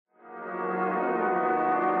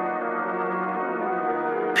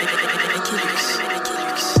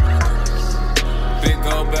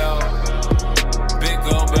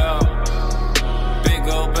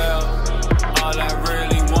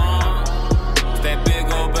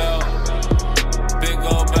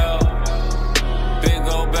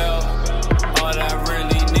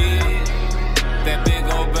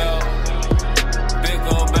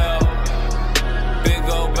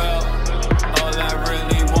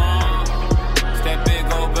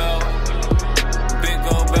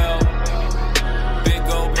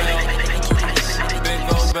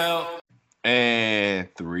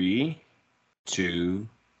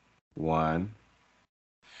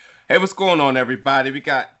what's going on, everybody? We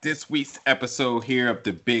got this week's episode here of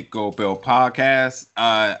the Big Gold Bell podcast.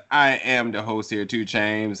 I am the host here, 2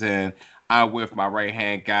 Chains, and I'm with my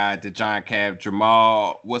right-hand guy, the Giant Cab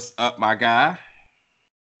Jamal. What's up, my guy?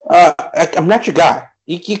 I'm not your guy.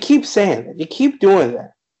 You keep saying that. You keep doing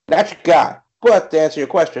that. Not your guy. But to answer your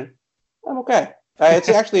question, I'm okay. It's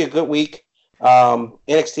actually a good week.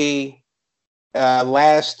 NXT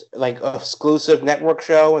last exclusive network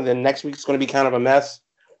show, and then next week's going to be kind of a mess.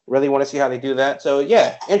 Really want to see how they do that. So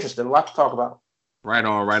yeah, interesting. A lot to talk about. Right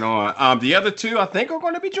on. The other two, I think, are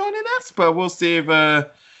going to be joining us, but we'll see if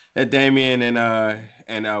Damian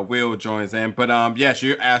and Will joins in. But yes,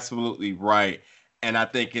 you're absolutely right, and I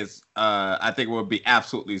think it would be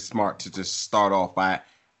absolutely smart to just start off by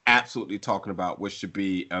absolutely talking about what should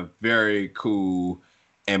be a very cool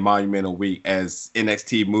and monumental week as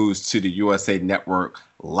NXT moves to the USA Network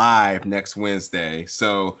live next Wednesday.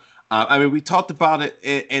 So. We talked about it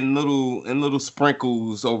in little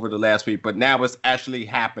sprinkles over the last week, but now it's actually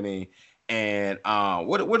happening. And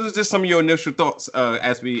what is just some of your initial thoughts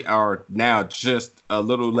as we are now just a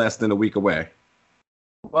little less than a week away?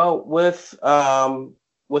 Well, with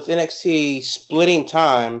NXT splitting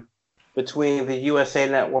time between the USA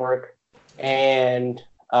Network and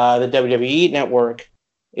the WWE Network,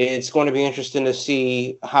 it's going to be interesting to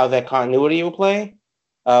see how that continuity will play.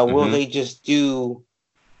 Will they just do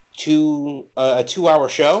a 2-hour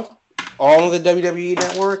show all on the WWE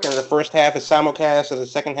Network, and the first half is simulcast, and the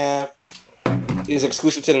second half is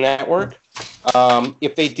exclusive to the network?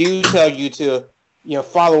 If they do tell you to,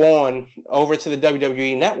 follow on over to the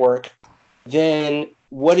WWE Network, then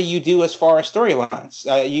what do you do as far as storylines?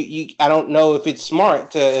 I don't know if it's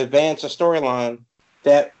smart to advance a storyline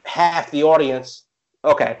that half the audience,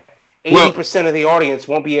 80% of the audience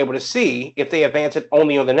won't be able to see if they advance it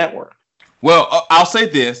only on the network. Well, I'll say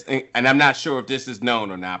this, and I'm not sure if this is known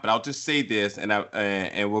or not, but I'll just say this, and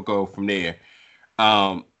we'll go from there.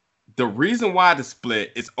 The reason why the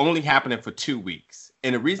split is only happening for 2 weeks,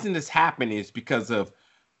 and the reason this happening is because of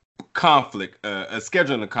conflict, a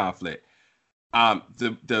scheduling conflict.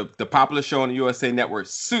 The popular show on the USA Network,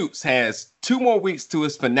 Suits, has 2 more weeks to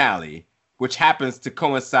its finale, which happens to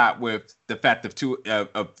coincide with the fact of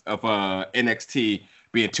NXT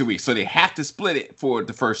being 2 weeks. So they have to split it for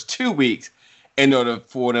the first 2 weeks in order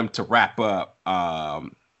for them to wrap up.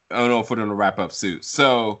 Suits.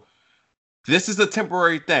 So this is a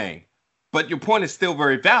temporary thing, but your point is still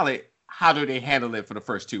very valid. How do they handle it for the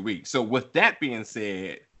first 2 weeks? So with that being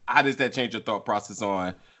said, how does that change your thought process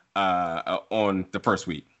on the first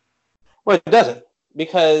week? Well, it doesn't,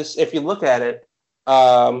 because if you look at it,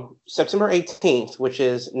 September 18th, which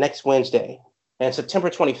is next Wednesday, and September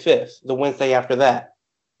 25th, the Wednesday after that,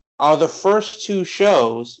 are the first 2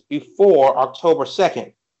 shows before October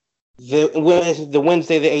 2nd, the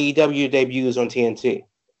Wednesday the AEW debuts on TNT.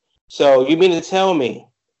 So you mean to tell me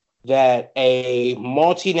that a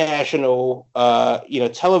multinational,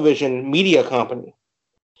 television media company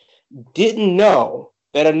didn't know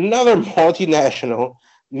that another multinational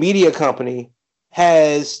media company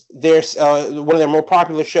has their one of their more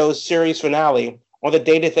popular shows series finale on the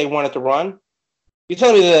day that they wanted to run? You're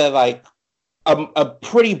telling me that a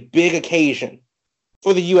pretty big occasion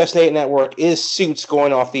for the USA Network is Suits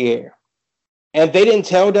going off the air, and they didn't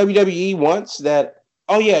tell WWE once that,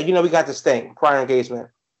 oh yeah, we got this thing, prior engagement.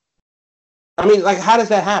 I mean, how does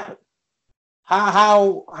that happen?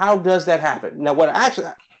 How does that happen? Now, what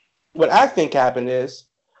I think happened is,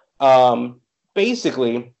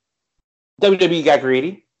 basically, WWE got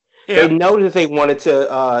greedy. Yeah. They know that they wanted to,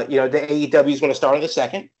 the AEW is going to start on the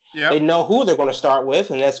 2nd. Yep. They know who they're going to start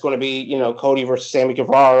with, and that's going to be, Cody versus Sammy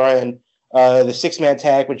Guevara and the 6-man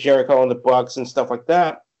tag with Jericho and the Bucks and stuff like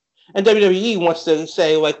that. And WWE wants to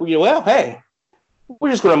say, well, hey,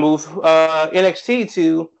 we're just going to move NXT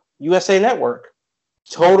to USA Network.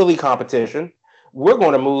 Totally competition. We're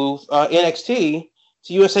going to move NXT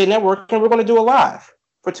to USA Network, and we're going to do it live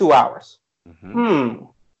for 2 hours.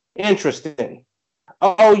 Interesting.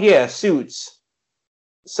 Oh, yeah, Suits.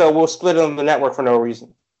 So we'll split it on the network for no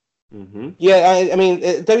reason. Yeah, I mean,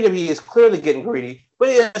 WWE is clearly getting greedy, but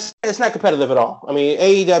it's not competitive at all. I mean,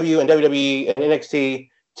 AEW and WWE and NXT,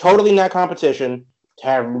 totally not competition,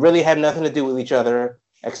 really have nothing to do with each other.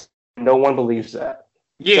 No one believes that.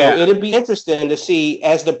 Yeah. So it'd be interesting to see,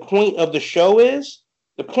 as the point of the show is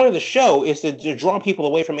to draw people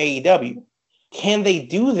away from AEW. Can they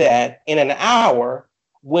do that in an hour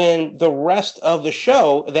when the rest of the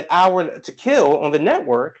show, that hour to kill on the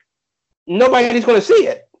network, nobody's going to see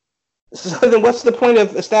it? So then what's the point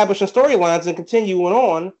of establishing storylines and continuing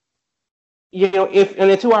on, if in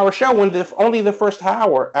a 2-hour show when only the first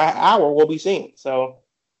hour will be seen? So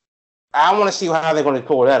I want to see how they're going to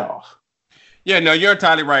pull that off. Yeah, no, you're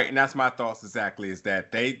entirely right, and that's my thoughts exactly. Is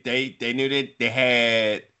that they knew that they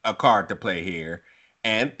had a card to play here,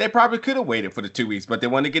 and they probably could have waited for the 2 weeks, but they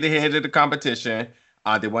wanted to get ahead of the competition.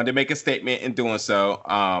 They wanted to make a statement in doing so,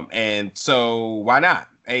 and so why not?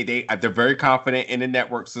 Hey, they're very confident in the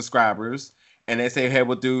network subscribers, and they say, hey,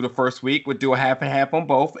 we'll do the first week, we'll do a half and half on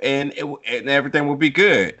both, and everything will be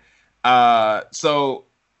good. So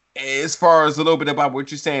as far as a little bit about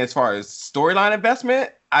what you're saying, as far as storyline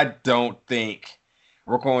investment, I don't think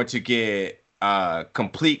we're going to get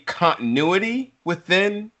complete continuity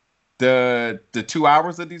within the 2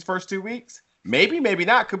 hours of these first 2 weeks. Maybe, maybe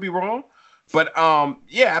not. Could be wrong. But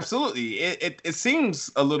yeah, absolutely. It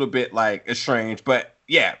seems a little bit like it's strange, but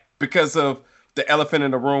yeah, because of the elephant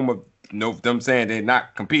in the room of them saying they're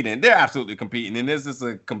not competing, they're absolutely competing, and this is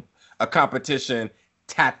a competition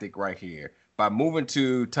tactic right here by moving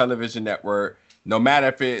to television network. No matter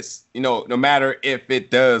if it's no matter if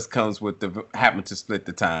it does comes with the happen to split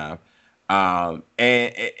the time, and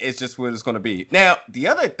it's just what it's going to be. Now the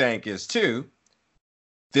other thing is too,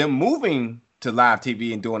 them moving to live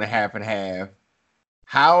TV and doing a half and half.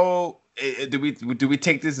 How do we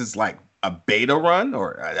take this as like a beta run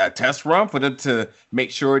or a test run for them to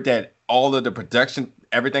make sure that all of the production,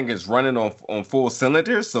 everything is running on full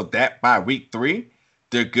cylinders, so that by week 3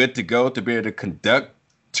 they're good to go to be able to conduct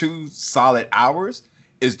 2 solid hours?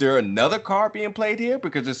 Is there another card being played here?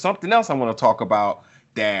 Because there's something else I want to talk about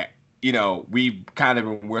that we've kind of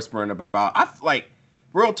been whispering about. I like.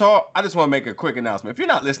 Real talk, I just want to make a quick announcement. If you're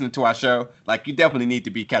not listening to our show, like, you definitely need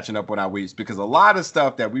to be catching up on our weeks, because a lot of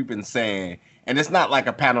stuff that we've been saying, and it's not like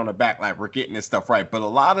a pat on the back, like we're getting this stuff right, but a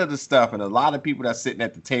lot of the stuff and a lot of people that's sitting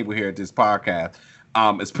at the table here at this podcast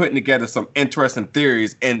is putting together some interesting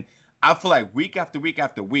theories. And I feel like week after week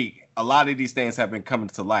after week, a lot of these things have been coming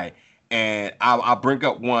to light. And I'll bring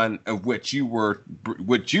up one of which you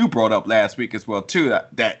brought up last week as well too.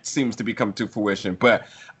 That seems to be coming to fruition. But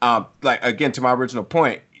like, again, to my original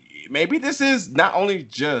point, maybe this is not only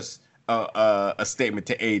just a statement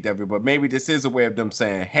to AEW, but maybe this is a way of them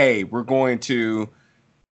saying, "Hey, we're going to,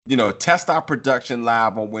 test our production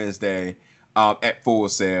live on Wednesday at Full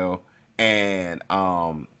Sail and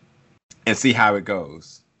see how it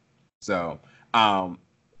goes." So.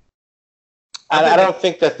 I don't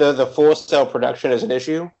think that the Full Sail production is an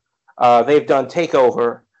issue. They've done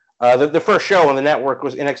Takeover. The first show on the network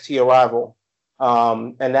was NXT Arrival,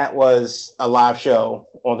 and that was a live show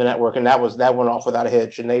on the network, and that went off without a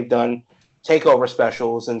hitch. And they've done Takeover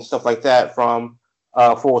specials and stuff like that from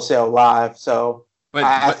Full Sail Live. So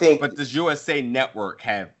I think. But does USA Network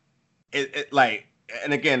have it like?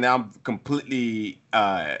 And again, I'm completely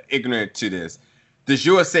ignorant to this. Does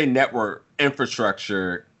USA Network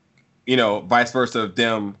infrastructure, vice versa of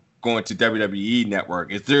them going to WWE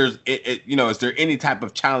Network, is there any type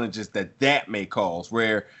of challenges that may cause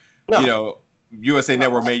where, USA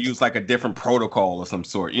Network may use like a different protocol or some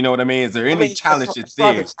sort? You know what I mean? Is there any challenges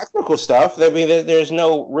there? Technical stuff. I mean, there's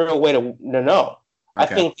no real way to know. Okay. I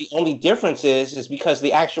think the only difference is because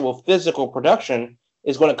the actual physical production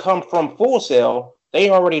is going to come from Full Sail. They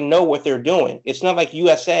already know what they're doing. It's not like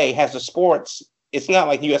USA has a sports. It's not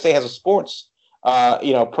like USA has a sports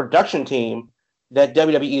production team that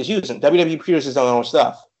WWE is using. WWE produces their own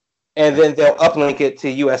stuff, and then they'll uplink it to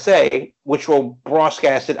USA, which will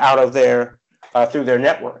broadcast it out of their through their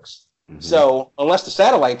networks. Mm-hmm. So unless the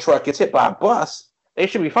satellite truck gets hit by a bus, they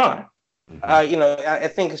should be fine. Mm-hmm. I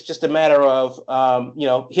think it's just a matter of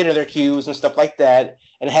hitting their cues and stuff like that,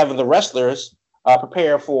 and having the wrestlers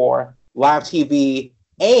prepare for live TV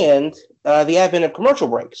and the advent of commercial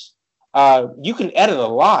breaks. You can edit a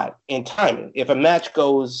lot in timing. If a match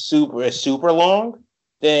goes super long,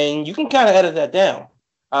 then you can kind of edit that down.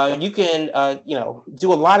 You can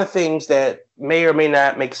do a lot of things that may or may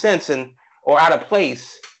not make sense or out of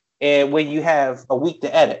place, and when you have a week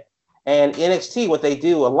to edit. And NXT, what they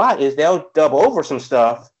do a lot is they'll dub over some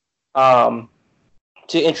stuff to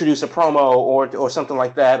introduce a promo or something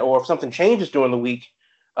like that, or if something changes during the week,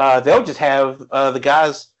 they'll just have the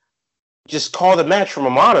guys just call the match from a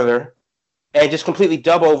monitor and just completely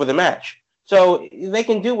dub over the match. So they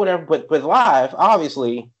can do whatever, but live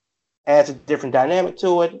obviously adds a different dynamic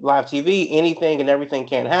to it. Live TV, anything and everything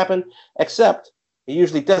can happen, except it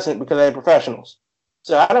usually doesn't because they're professionals.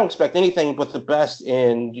 So I don't expect anything but the best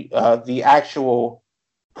in the actual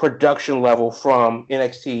production level from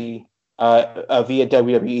NXT via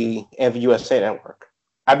WWE and the USA Network.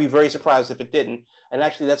 I'd be very surprised if it didn't. And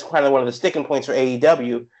actually, that's kind of one of the sticking points for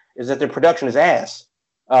AEW is that their production is ass.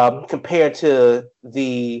 Compared to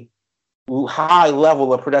the high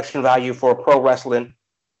level of production value for pro wrestling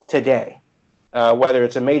today. whether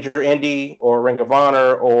it's a major indie or Ring of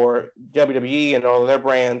Honor or WWE and all of their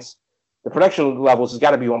brands, the production levels has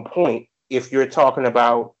got to be on point if you're talking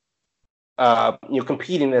about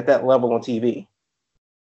competing at that level on TV.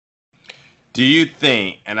 Do you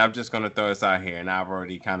think, and I'm just going to throw this out here, and I've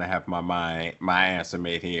already kind of have my answer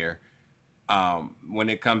made here. When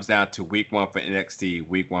it comes down to week 1 for NXT,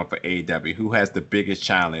 week 1 for AEW, who has the biggest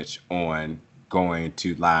challenge on going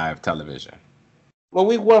to live television? Well,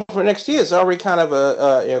 week 1 for NXT is already kind of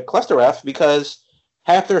a cluster F because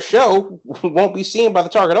half their show won't be seen by the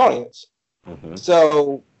target audience. Mm-hmm.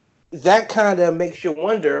 So that kind of makes you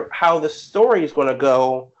wonder how the story is going to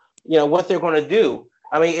go, what they're going to do.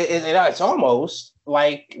 I mean, it's almost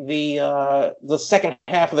like the second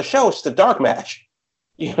half of the show is just a dark match,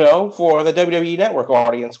 for the WWE Network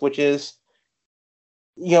audience, which is,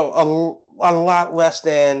 a lot less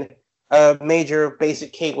than a major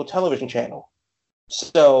basic cable television channel.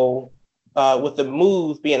 So with the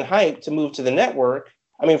move being hyped to move to the network,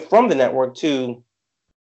 from the network to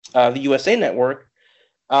the USA Network,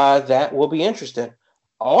 that will be interesting.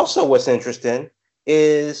 Also, what's interesting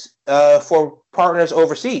is for partners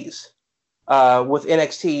overseas, with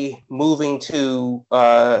NXT moving to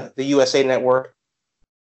the USA Network.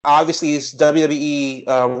 Obviously, it's WWE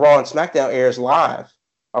Raw and SmackDown airs live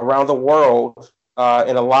around the world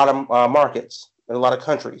in a lot of markets, in a lot of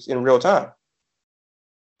countries in real time.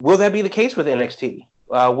 Will that be the case with NXT?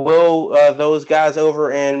 Will those guys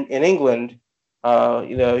over in England,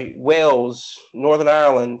 Wales, Northern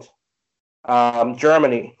Ireland,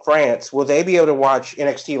 Germany, France, will they be able to watch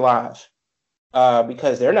NXT live?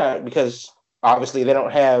 Because obviously they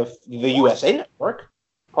don't have the USA Network,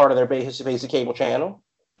 part of their basic cable channel.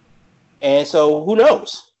 And so who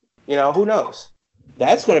knows? Who knows?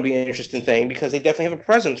 That's going to be an interesting thing because they definitely have a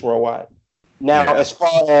presence worldwide. Now, as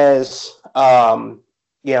far as,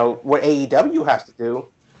 what AEW has to do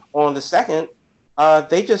on the second,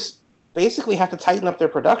 they just basically have to tighten up their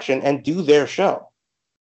production and do their show.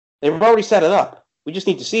 They've already set it up. We just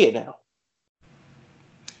need to see it now.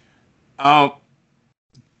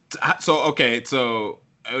 So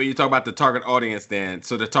you talk about the target audience then.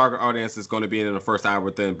 So the target audience is going to be in the first hour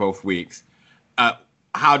within both weeks.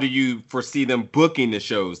 How do you foresee them booking the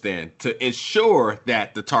shows then to ensure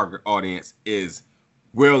that the target audience is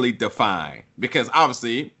really defined? Because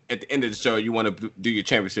obviously at the end of the show, you want to do your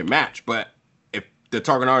championship match. But if the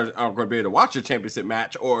target audience aren't going to be able to watch your championship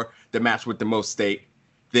match or the match with the most stake,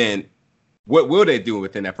 then what will they do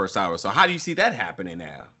within that first hour? So how do you see that happening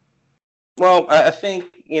now? Well, I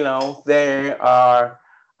think, there are...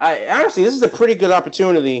 honestly, this is a pretty good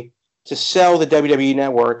opportunity to sell the WWE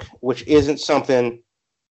Network, which isn't something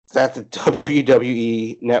that the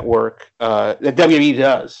WWE Network, the WWE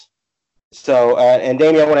does. So, and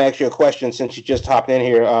Damien, I want to ask you a question since you just hopped in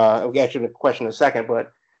here. We'll get you a question in a second,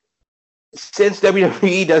 but since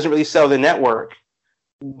WWE doesn't really sell the network,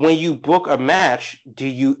 when you book a match, do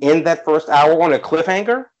you end that first hour on a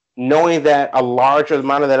cliffhanger, knowing that a large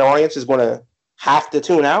amount of that audience is going to have to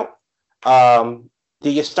tune out? Do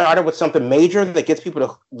you start it with something major that gets people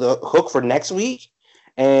to the hook for next week?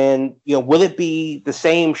 And, will it be the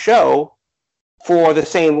same show for the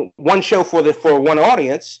same one show for one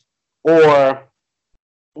audience, or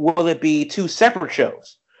will it be two separate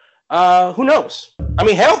shows? Who knows?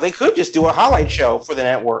 Hell, they could just do a highlight show for the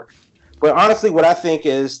network. But honestly, what I think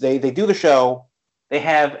is they do the show. They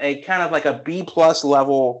have a kind of like a B+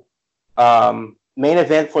 level main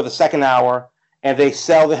event for the second hour, and they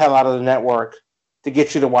sell the hell out of the network to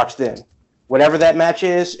get you to watch them. Whatever that match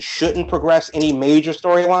is shouldn't progress any major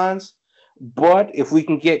storylines. But if we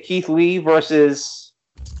can get Keith Lee versus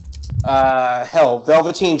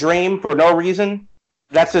Velveteen Dream for no reason,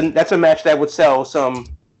 that's a match that would sell some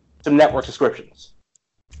network subscriptions.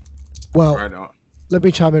 Well, let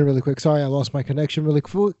me chime in really quick. Sorry, I lost my connection really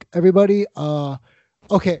quick. Everybody,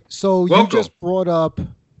 okay, so you just brought up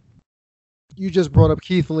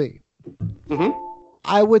Keith Lee. Mm-hmm.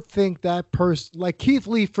 I would think that person, like Keith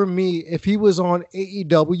Lee, for me, if he was on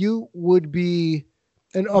AEW, would be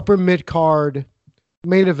an upper mid-card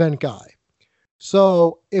main event guy.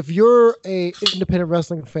 So if you're a independent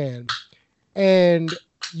wrestling fan and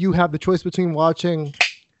you have the choice between watching,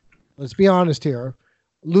 let's be honest here,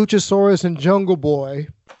 Luchasaurus and Jungle Boy,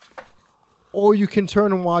 or you can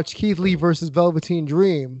turn and watch Keith Lee versus Velveteen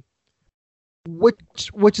Dream,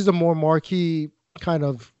 which is a more marquee kind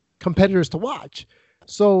of competitors to watch.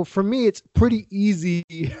 So for me, it's pretty easy.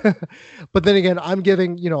 But then again, I'm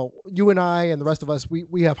giving, you and I and the rest of us,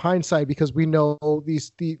 we have hindsight because we know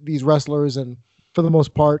these wrestlers, and for the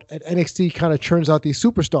most part, at NXT kind of churns out these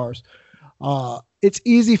superstars. It's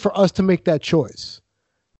easy for us to make that choice.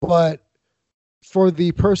 But for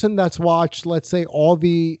the person that's watched, let's say, all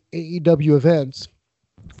the AEW events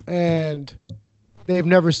and they've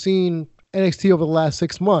never seen NXT over the last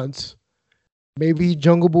 6 months, maybe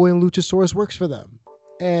Jungle Boy and Luchasaurus works for them.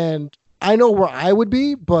 And I know where I would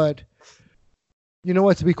be, but you know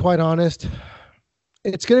what, to be quite honest,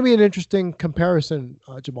 it's going to be an interesting comparison,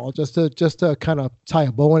 Jamal, just to kind of tie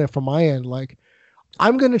a bow on it from my end. Like,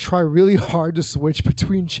 I'm going to try really hard to switch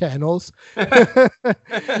between channels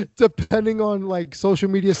depending on like social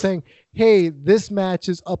media saying, hey, this match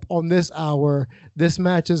is up on this hour. This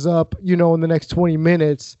match is up, in the next 20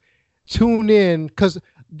 minutes. Tune in, because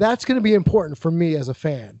that's going to be important for me as a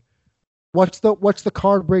fan. What's the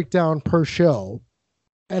card breakdown per show?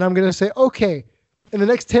 And I'm going to say, okay, in the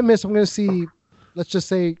next 10 minutes, I'm going to see, let's just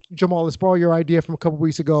say, Jamal, let's borrow your idea from a couple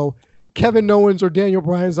weeks ago. Kevin Owens or Daniel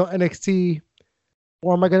Bryan's on NXT.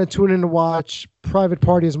 Or am I going to tune in to watch Private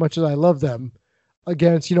Party, as much as I love them,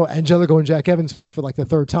 against, Angelico and Jack Evans for like the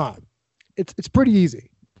third time? It's pretty easy.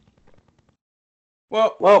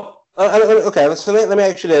 Well, okay. So let me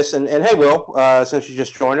ask you this, and hey, Will, since you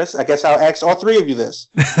just joined us, I guess I'll ask all three of you this.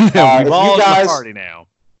 We've all in the party now.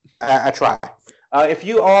 I try. If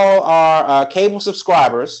you all are cable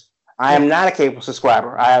subscribers, I am not a cable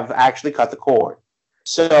subscriber. I have actually cut the cord.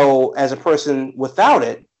 So, as a person without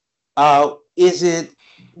it, is it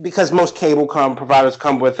because most cable providers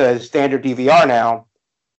come with a standard DVR now?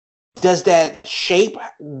 Does that shape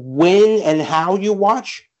when and how you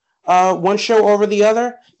watch one show over the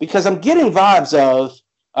other? Because I'm getting vibes of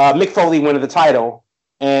Mick Foley winning the title,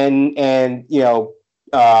 and what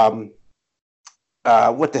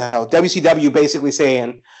the hell? WCW basically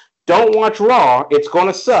saying, "Don't watch Raw; it's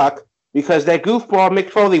gonna suck because that goofball Mick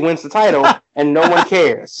Foley wins the title and no one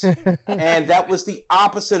cares." And that was the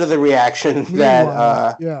opposite of the reaction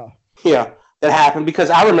that that happened, because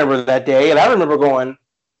I remember that day and I remember going,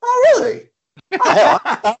 "Oh, really? Oh, hell."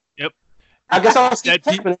 Yep. I guess I'll see it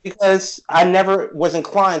happening because I never was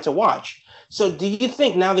inclined to watch. So do you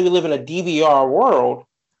think now that we live in a DVR world,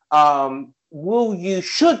 number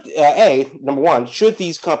one, should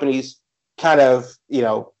these companies kind of,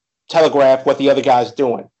 telegraph what the other guy's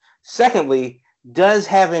doing? Secondly, does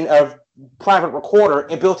having a private recorder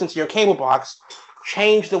built into your cable box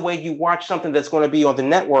change the way you watch something that's going to be on the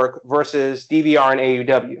network versus DVR and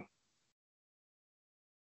AEW?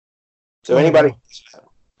 So anybody,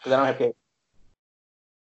 because I don't have cable.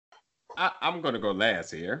 I'm going to go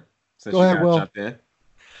last here. Since go ahead, Will. Jumped in.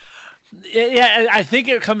 Yeah, I think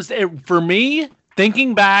it comes for me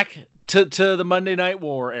thinking back to the Monday Night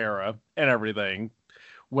War era and everything,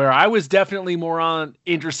 where I was definitely more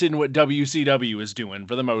interested in what WCW was doing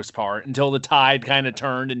for the most part until the tide kind of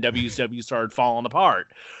turned and WCW started falling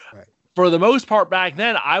apart. Right. For the most part back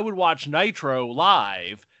then, I would watch Nitro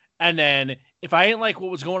live, and then if I didn't like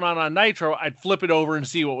what was going on Nitro, I'd flip it over and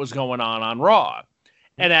see what was going on Raw.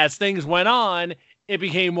 And as things went on, it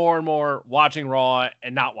became more and more watching Raw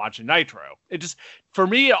and not watching Nitro. It just, for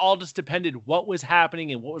me, it all just depended what was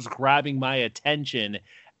happening and what was grabbing my attention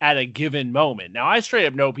at a given moment. Now, I straight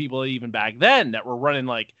up know people even back then that were running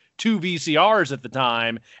like 2 VCRs at the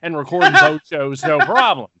time and recording both shows, no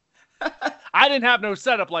problem. I didn't have no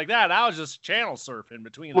setup like that. I was just channel surfing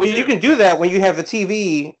between them. Well, you can do that when you have the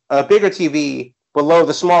TV, a bigger TV, below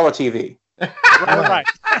the smaller TV. Right.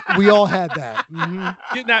 We all had that.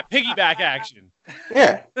 Mm-hmm. Getting that piggyback action.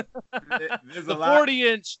 Yeah. There's the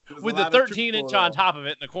 40-inch with the 13-inch on top of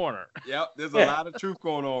it in the corner. Yep, there's a lot of truth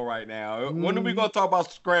going on right now. When are we going to talk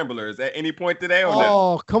about scramblers? At any point today? Or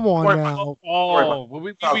no? Come on now.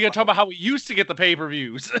 We going to talk about how we used to get the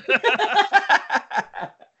pay-per-views.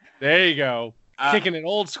 There you go. Kicking it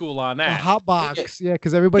old school on that. A hot box,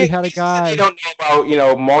 because everybody had a guy. They don't know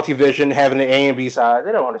about, Multivision having the A and B side.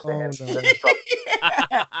 They don't understand.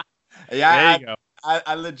 There you go.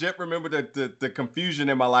 I legit remember the confusion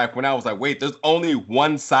in my life when I was like, wait, there's only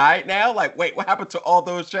one side now? Like, wait, what happened to all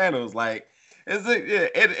those channels? Like,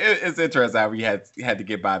 it's interesting how we had to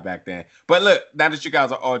get by back then. But look, now that you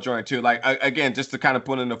guys are all joined too, like, again, just to kind of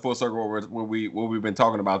put in the full circle what we've been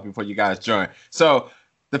talking about before you guys join. So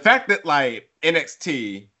the fact that like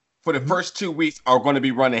NXT for the first 2 weeks are going to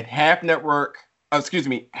be running half USA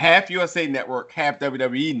Network, half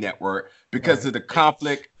WWE Network because of the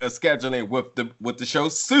conflict of scheduling with the show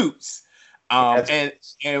Suits, and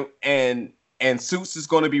Suits is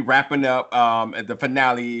going to be wrapping up at the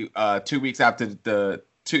finale 2 weeks after the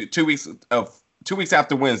 2 weeks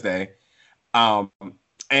after Wednesday, and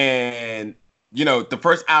the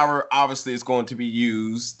first hour obviously is going to be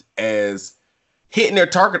used as hitting their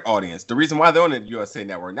target audience. The reason why they're on the USA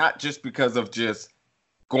Network, not just because of just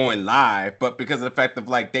going live, but because of the fact of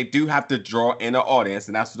like they do have to draw in an audience,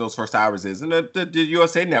 and that's what those first hours is. And the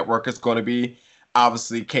USA Network is going to be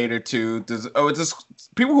obviously catered to. It's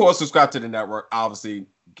just people who are subscribed to the network obviously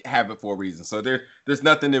have it for a reason. So there's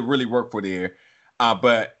nothing to really work for there.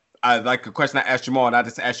 But I like a question I asked Jamal, and I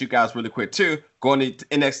just asked you guys really quick too. Going to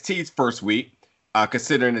NXT's first week,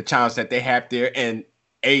 considering the challenge that they have there, and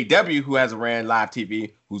AEW, who hasn't ran live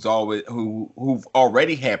TV, who've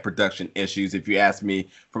already had production issues, if you ask me,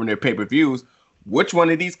 from their pay-per-views. Which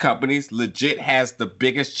one of these companies legit has the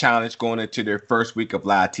biggest challenge going into their first week of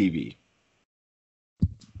live TV?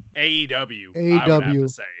 AEW. AEW. I would have to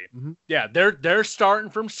say. Mm-hmm. Yeah, they're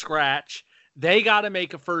starting from scratch. They got to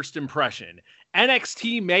make a first impression.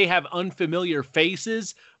 NXT may have unfamiliar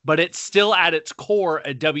faces, but it's still at its core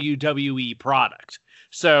a WWE product.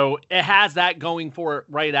 So it has that going for it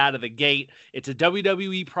right out of the gate. It's a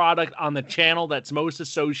WWE product on the channel that's most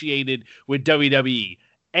associated with WWE.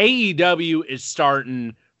 AEW is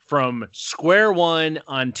starting from square one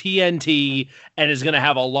on TNT and is going to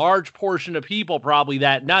have a large portion of people probably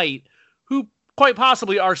that night who quite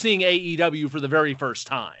possibly are seeing AEW for the very first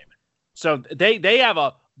time. So they have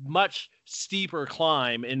a much steeper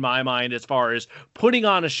climb in my mind as far as putting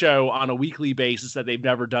on a show on a weekly basis that they've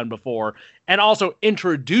never done before, and also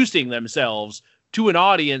introducing themselves to an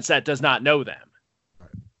audience that does not know them.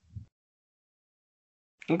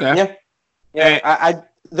 Okay. Yeah. I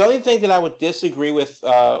the only thing that I would disagree with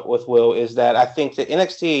Will is that I think that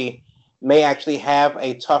NXT may actually have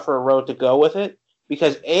a tougher road to go with it,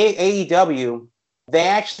 because AEW, they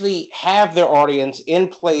actually have their audience in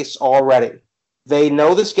place already. They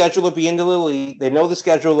know the schedule of being the Elite. They know the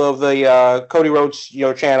schedule of the Cody Rhodes,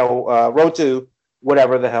 channel, Road to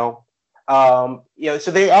whatever the hell.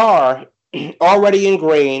 So they are already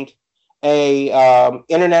ingrained a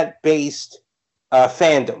internet-based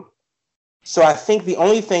fandom. So I think the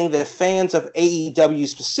only thing that fans of AEW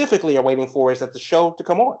specifically are waiting for is that the show to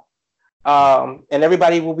come on, and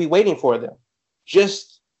everybody will be waiting for them.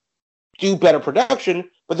 Just do better production,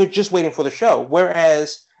 but they're just waiting for the show.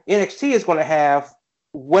 Whereas NXT is going to have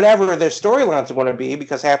whatever their storylines are going to be,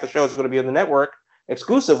 because half the show is going to be on the network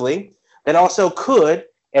exclusively. That also could,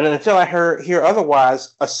 and until I hear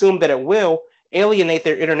otherwise, assume that it will alienate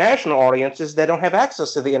their international audiences that don't have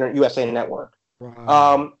access to the USA Network.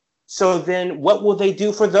 Right. So then what will they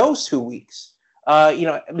do for those 2 weeks?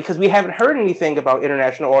 Because we haven't heard anything about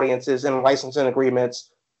international audiences and licensing agreements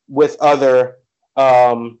with other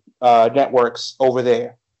networks over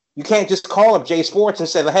there. You can't just call up J Sports and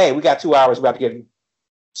say, hey, we got 2 hours about to give you.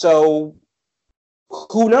 So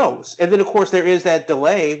who knows? And then, of course, there is that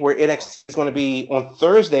delay where NXT is going to be on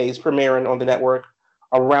Thursdays premiering on the network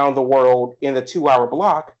around the world in the 2-hour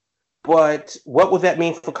block. But what would that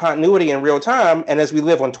mean for continuity in real time? And as we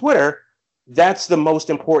live on Twitter, that's the most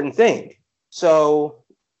important thing. So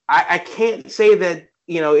I can't say that,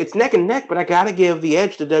 it's neck and neck, but I got to give the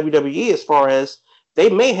edge to WWE as far as they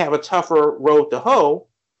may have a tougher road to hoe.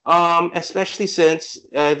 Especially since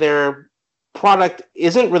their product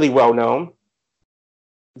isn't really well known.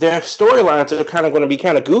 Their storylines are kind of going to be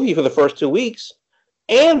kind of goofy for the first 2 weeks,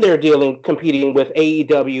 and they're competing with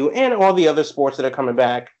AEW and all the other sports that are coming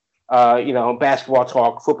back. Basketball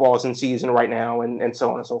talk, football is in season right now, and so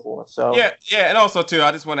on and so forth. So yeah, and also too,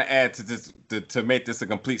 I just want to add to this to make this a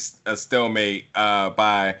complete stalemate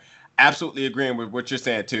by absolutely agreeing with what you're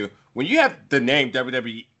saying too. When you have the name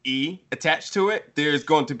WWE attached to it, there's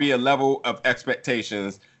going to be a level of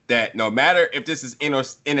expectations that no matter if this is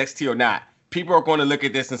NXT or not, people are going to look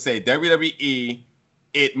at this and say WWE,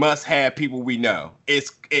 it must have people we know.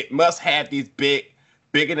 It must have these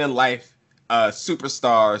bigger than life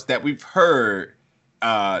superstars that we've heard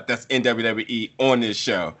that's in WWE on this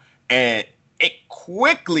show. And it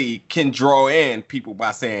quickly can draw in people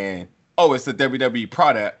by saying, oh, it's a WWE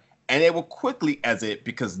product. And they will quickly exit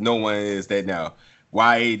because no one is that now.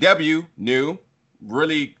 AEW new,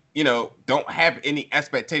 really, don't have any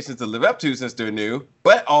expectations to live up to since they're new,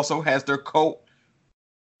 but also has their cult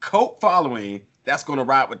following that's going to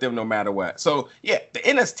ride with them no matter what. So yeah, the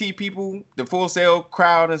NXT people, the Full Sail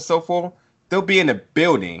crowd and so forth, they'll be in the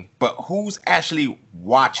building, but who's actually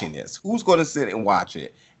watching this? Who's going to sit and watch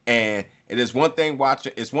it? And it is one thing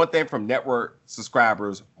watching. It's one thing from network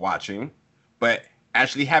subscribers watching, but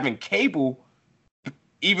actually having cable,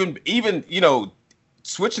 even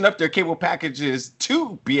switching up their cable packages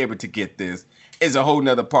to be able to get this is a whole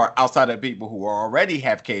nother part outside of people who already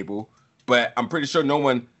have cable. But I'm pretty sure no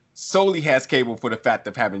one solely has cable for the fact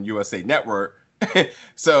of having USA Network.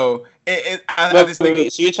 So I just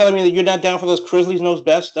think. So you're telling me that you're not down for those Grizzlies Knows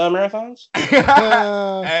Best marathons?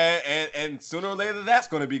 and sooner or later, that's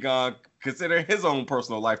going to be gone. Considering his own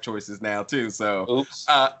personal life choices now too. So, oops.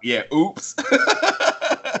 Oops.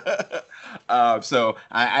 So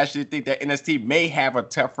I actually think that NXT may have a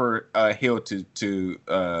tougher hill to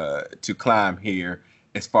climb here,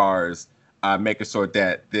 as far as making sure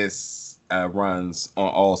that this runs on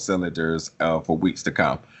all cylinders for weeks to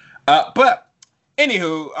come. But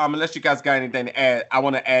anywho, unless you guys got anything to add, I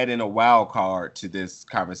want to add in a wild card to this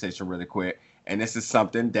conversation really quick. And this is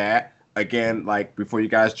something that, again, like before you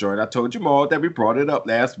guys joined, I told you all that we brought it up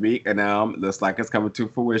last week, and looks like it's coming to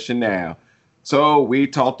fruition now. So we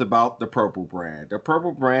talked about the Purple Brand. The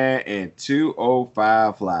Purple Brand in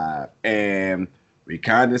 205 Live. And we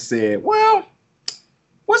kind of said, well,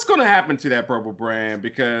 what's going to happen to that Purple Brand?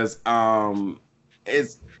 Because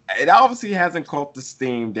it obviously hasn't caught the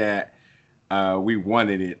steam that we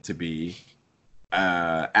wanted it to be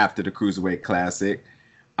after the Cruiserweight Classic.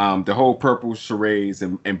 The whole Purple charades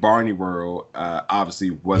and Barney World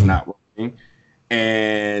obviously was not working.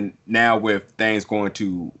 And now with things going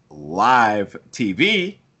to live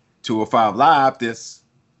TV, 205 Live, this,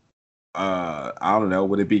 I don't know,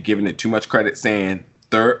 would it be giving it too much credit saying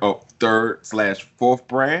third/fourth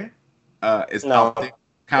brand is out there,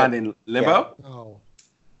 kind of in limbo? Yeah. Oh.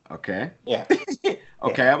 Okay. Yeah.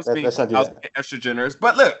 Okay, I was being extra generous.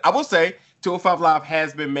 But look, I will say 205 Live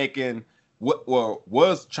has been making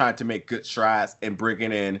was trying to make good strides in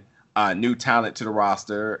bringing in new talent to the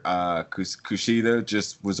roster. Kushida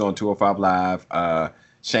just was on 205 Live.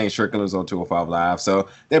 Shane Strickland was on 205 Live. So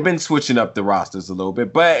they've been switching up the rosters a little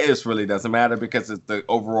bit, but it really doesn't matter because it's the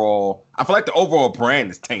overall. I feel like the overall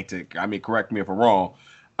brand is tainted. I mean, correct me if I'm wrong,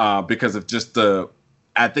 because of just the.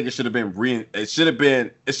 I think it should have been. It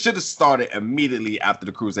should have started immediately after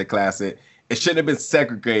the Cruiserweight Classic. It shouldn't have been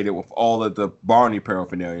segregated with all of the Barney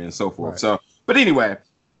paraphernalia and so forth. Right. So, but anyway,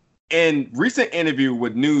 in recent interview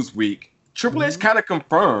with Newsweek, Triple H kind of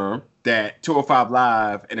confirmed that 205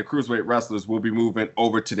 Live and the Cruiserweight wrestlers will be moving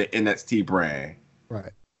over to the NXT brand.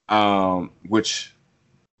 Right. Which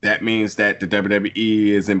that means that the WWE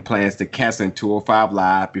is in plans to cancel 205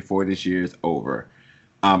 Live before this year is over.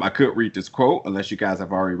 I couldn't read this quote unless you guys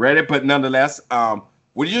have already read it, but nonetheless,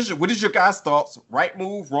 what is your guys' thoughts? Right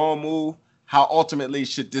move, wrong move? How ultimately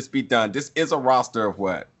should this be done? This is a roster of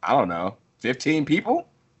what? I don't know, 15 people?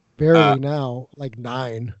 Barely now, like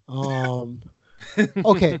 9.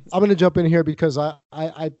 Okay, I'm going to jump in here because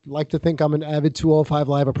I like to think I'm an avid 205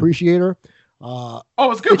 Live appreciator.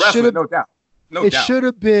 It's good wrestling, no doubt. It should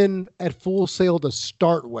have been at Full Sail to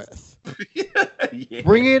start with. Yeah.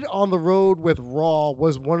 Bringing it on the road with Raw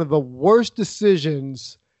was one of the worst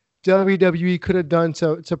decisions WWE could have done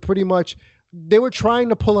to pretty much. They were trying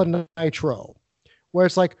to pull a Nitro, where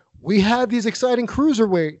it's like, we have these exciting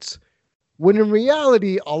cruiserweights, when in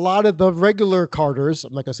reality, a lot of the regular Carters,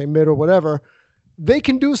 I'm not going to say mid or whatever, they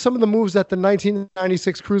can do some of the moves that the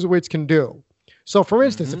 1996 cruiserweights can do. So, for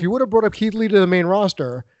instance, if you would have brought up Keith Lee to the main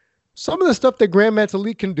roster, some of the stuff that Grand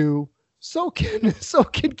Metalik can do, so can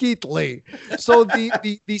Keith Lee. So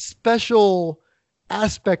the special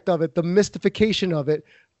aspect of it, the mystification of it,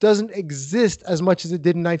 doesn't exist as much as it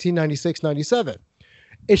did in 1996-97.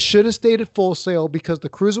 It should have stayed at Full Sail because the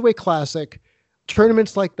Cruiserweight Classic,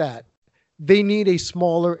 tournaments like that, they need a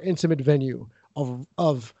smaller, intimate venue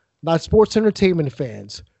of not sports entertainment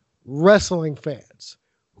fans, wrestling fans,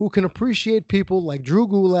 who can appreciate people like Drew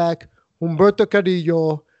Gulak, Humberto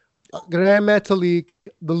Carrillo, Grand Metalik,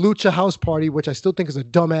 the Lucha House Party, which I still think is a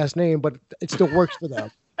dumbass name, but it still works for them.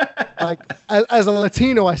 Like as a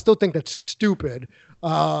Latino, I still think that's stupid.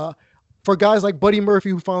 For guys like Buddy Murphy,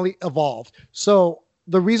 who finally evolved. So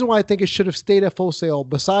the reason why I think it should have stayed at Full Sail,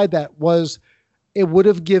 beside that, was it would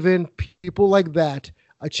have given people like that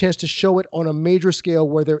a chance to show it on a major scale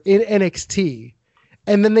where they're in NXT,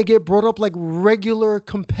 and then they get brought up like regular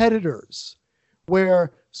competitors,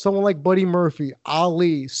 where someone like Buddy Murphy,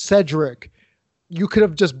 Ali, Cedric, you could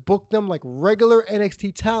have just booked them like regular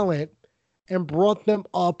NXT talent and brought them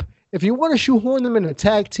up. If you want to shoehorn them in a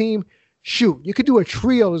tag team, shoot, you could do a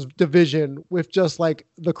trios division with just like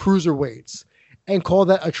the cruiserweights and call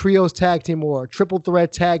that a trios tag team or a triple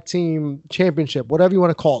threat tag team championship, whatever you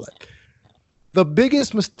want to call it. The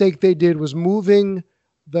biggest mistake they did was moving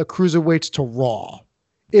the cruiserweights to Raw.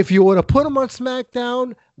 If you would have put them on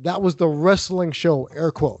SmackDown, that was the wrestling show,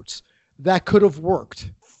 air quotes. That could have worked.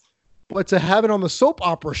 But to have it on the soap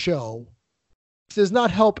opera show does not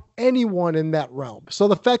help anyone in that realm. So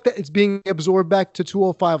the fact that it's being absorbed back to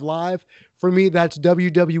 205 Live, for me, that's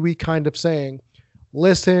WWE kind of saying,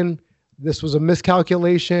 listen, this was a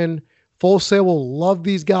miscalculation Full Sail will love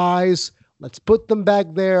these guys. Let's put them back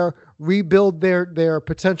there, rebuild their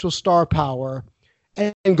potential star power,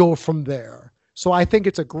 and go from there. So I think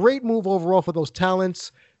it's a great move overall for those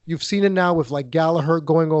talents. You've seen it now with like Gallagher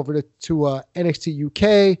going over to NXT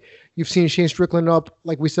UK. You've seen Shane Strickland up,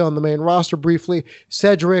 like we said, on the main roster briefly.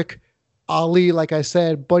 Cedric, Ali, like I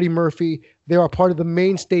said, Buddy Murphy, they are part of the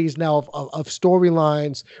mainstays now of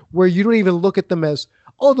storylines where you don't even look at them as,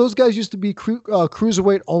 oh, those guys used to be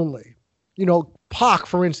cruiserweight only. You know, Pac,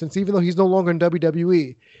 for instance, even though he's no longer in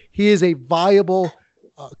WWE, he is a viable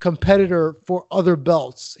competitor for other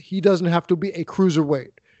belts. He doesn't have to be a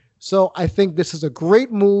cruiserweight. So I think this is a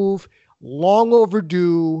great move, long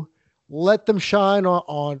overdue. Let them shine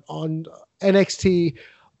on NXT.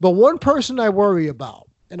 The one person I worry about,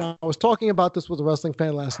 and I was talking about this with a wrestling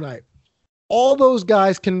fan last night, all those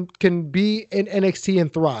guys can be in NXT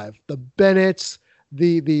and thrive. The Bennetts,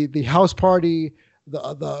 the House Party,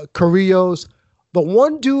 the Carrillos. The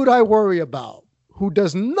one dude I worry about who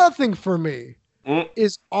does nothing for me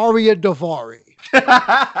is Arya Daivari.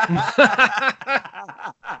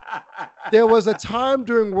 There was a time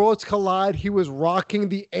during Worlds Collide he was rocking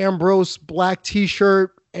the Ambrose black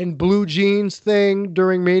t-shirt and blue jeans thing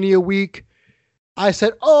during Mania week. I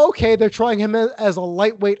said, oh, okay, they're trying him as a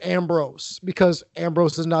lightweight Ambrose because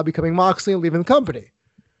Ambrose is now becoming Moxley and leaving the company.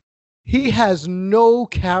 He has no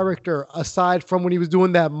character aside from when he was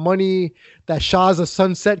doing that Shah's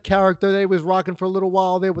Sunset character that he was rocking for a little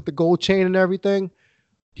while there with the gold chain and everything.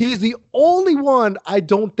 He's the only one I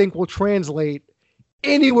don't think will translate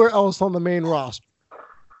anywhere else on the main roster.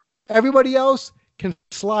 Everybody else can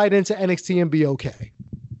slide into NXT and be okay.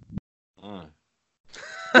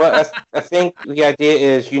 Well, I think the idea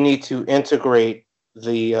is you need to integrate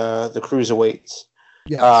the cruiserweights.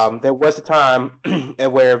 Yes. There was a time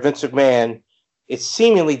where Vince McMahon, it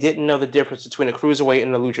seemingly didn't know the difference between a cruiserweight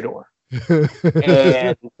and a luchador,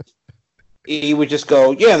 and he would just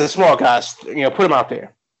go, "Yeah, the small guys, put them out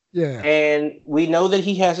there." Yeah, and we know that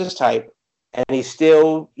he has his type, and he's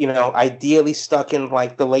still, ideally stuck in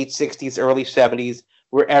like the late '60s, early '70s,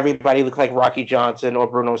 where everybody looked like Rocky Johnson or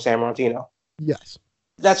Bruno Sammartino. Yes,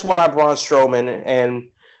 that's why Braun Strowman and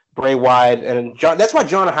Bray Wyatt and John. That's why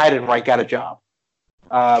John Heidenreich got a job.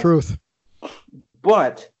 Truth.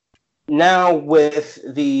 But now with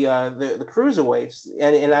the cruiserweights,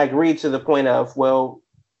 and I agree to the point of, well,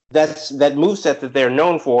 that moveset that they're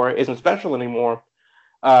known for isn't special anymore,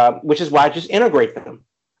 which is why I just integrate them.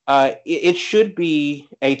 It should be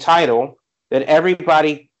a title that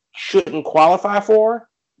everybody shouldn't qualify for,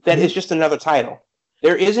 that is just another title.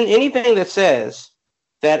 There isn't anything that says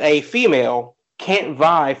that a female can't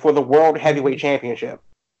vie for the World Heavyweight Championship.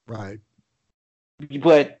 Right.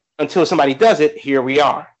 But until somebody does it, here we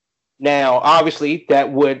are. Now, obviously,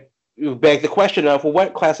 that would beg the question of, well,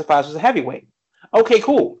 what classifies as a heavyweight? Okay,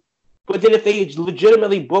 cool. But then if they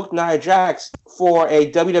legitimately booked Nia Jax for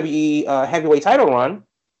a WWE heavyweight title run,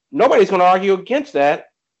 nobody's going to argue against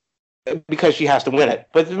that because she has to win it.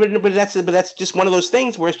 But that's just one of those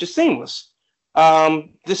things where it's just seamless.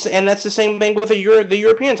 And that's the same thing with the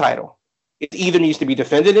European title. It either needs to be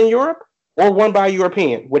defended in Europe or won by a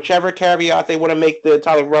European, whichever caveat they want to make the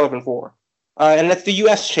title relevant for. And that's the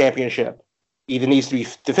U.S. Championship. Either needs to be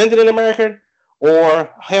defended in America or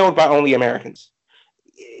held by only Americans.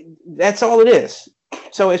 That's all it is.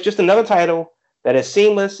 So it's just another title that is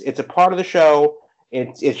seamless. It's a part of the show.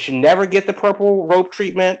 It should never get the purple rope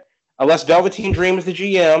treatment unless Velveteen Dream is the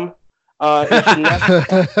GM. It should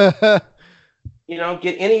never,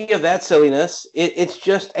 get any of that silliness. It's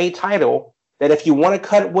just a title that if you want to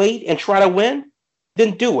cut weight and try to win,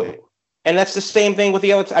 then do it. And that's the same thing with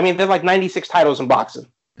the other. There are like 96 titles in boxing.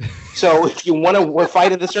 So if you want to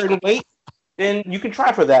fight at a certain weight, then you can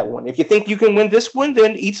try for that one. If you think you can win this one,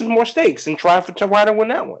 then eat some more steaks and try to win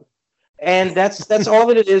that one. And that's all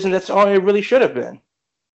that it is, and that's all it really should have been.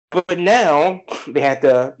 But now they had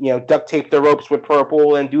to, duct tape the ropes with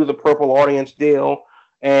purple and do the purple audience deal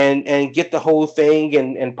and get the whole thing.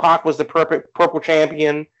 And Pac was the purple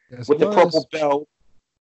champion. Yes, with the purple belt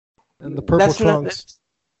and the purple trunks.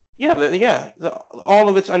 All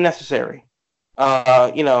of it's unnecessary.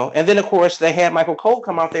 And then of course they had Michael Cole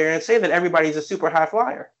come out there and say that everybody's a super high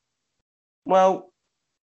flyer. Well,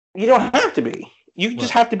 you don't have to be. You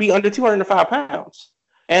just have to be under 205 pounds.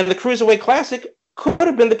 And the Cruiserweight Classic could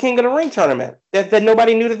have been the King of the Ring tournament that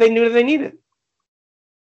nobody knew that they needed.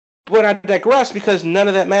 But I digress because none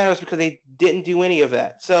of that matters because they didn't do any of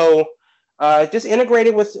that. So. Just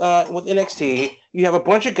integrated with NXT. You have a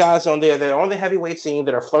bunch of guys on there that are on the heavyweight scene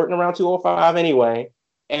that are flirting around 205 anyway.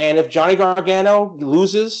 And if Johnny Gargano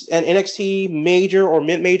loses an NXT major or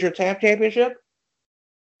mid-major tag championship,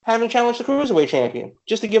 have him challenge the Cruiserweight champion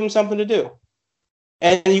just to give him something to do.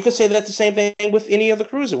 And you can say that's the same thing with any of the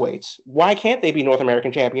cruiserweights. Why can't they be North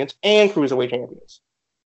American champions and cruiserweight champions?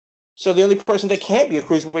 So the only person that can't be a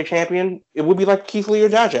cruiserweight champion, it would be like Keith Lee or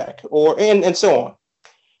Dijak, and so on.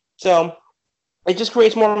 So it just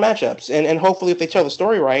creates more matchups. And hopefully if they tell the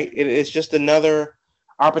story right, it's just another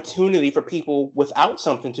opportunity for people without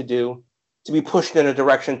something to do to be pushed in a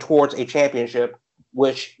direction towards a championship,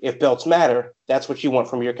 which, if belts matter, that's what you want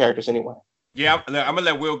from your characters anyway. Yeah, I'm gonna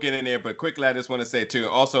let Will get in there, but quickly I just want to say too.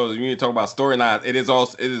 Also, when you talk about storylines, it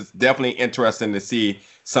is definitely interesting to see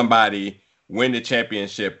somebody win the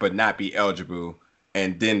championship but not be eligible,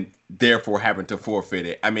 and then therefore having to forfeit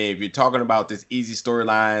it. I mean, if you're talking about this easy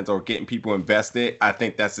storylines or getting people invested, I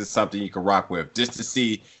think that's just something you can rock with. Just to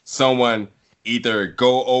see someone either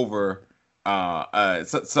go over,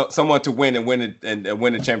 someone to win and win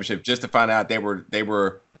the championship, just to find out they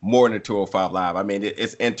were more than 205 Live. I mean,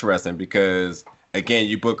 it's interesting because, again,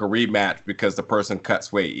 you book a rematch because the person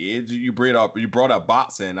cuts weight. You brought up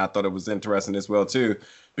boxing. I thought it was interesting as well too,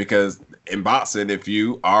 because in boxing, if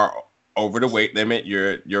you are over the weight limit,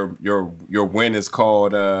 your win is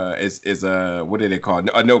called is a, what do they call it?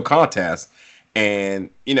 A no contest. And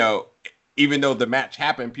even though the match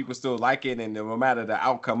happened, people still like it, and no matter the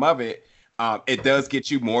outcome of it, it does get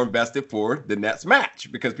you more invested for the next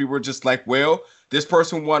match because people are just like, well, this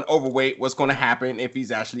person won overweight. What's going to happen if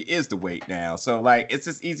he's actually is the weight now? So like, it's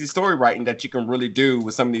this easy story writing that you can really do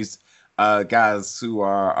with some of these guys who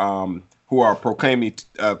are proclaiming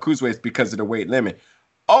cruiserweights because of the weight limit.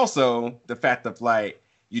 Also, the fact of like,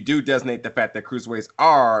 you do designate the fact that cruiserweights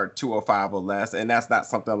are 205 or less, and that's not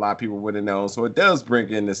something a lot of people would have known. So it does bring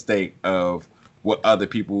in the state of what other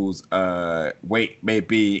people's weight may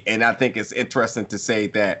be. And I think it's interesting to say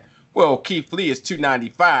that, well, Keith Lee is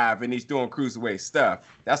 295 and he's doing cruiserweight stuff.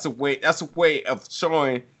 That's a way of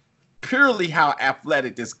showing purely how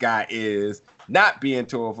athletic this guy is, not being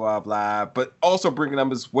 205 Live, but also bringing up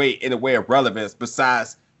his weight in a way of relevance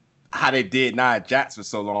besides how they did Nia Jax for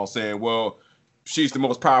so long, saying, well, she's the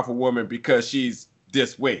most powerful woman because she's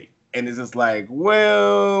this weight. And it's just like,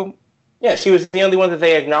 well... Yeah, she was the only one that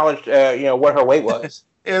they acknowledged, what her weight was.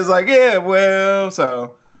 It was like, yeah, well,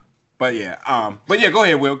 so... But yeah, go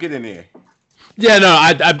ahead, Will, get in there. Yeah, no,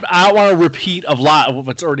 I don't want to repeat a lot of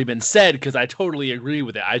what's already been said because I totally agree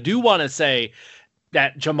with it. I do want to say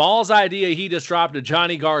that Jamal's idea he just dropped of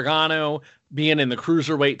Johnny Gargano being in the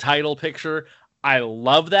cruiserweight title picture, I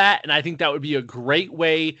love that, and I think that would be a great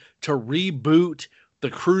way to reboot the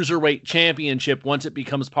Cruiserweight Championship once it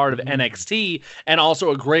becomes part of NXT, and also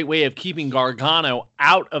a great way of keeping Gargano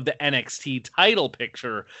out of the NXT title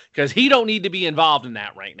picture, because he don't need to be involved in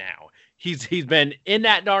that right now. He's been in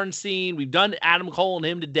that darn scene. We've done Adam Cole and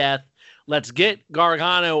him to death. Let's get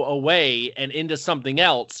Gargano away and into something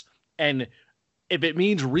else, and if it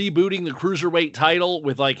means rebooting the Cruiserweight title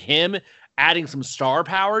with like him adding some star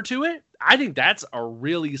power to it, I think that's a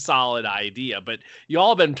really solid idea. But y'all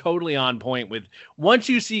have been totally on point with, once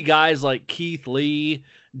you see guys like Keith Lee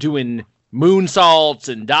doing moonsaults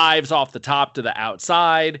and dives off the top to the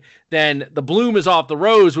outside, then the bloom is off the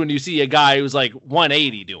rose when you see a guy who's like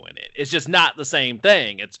 180 doing it. It's just not the same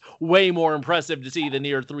thing. It's way more impressive to see the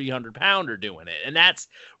near 300-pounder doing it. And that's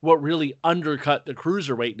what really undercut the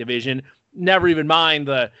cruiserweight division. Never even mind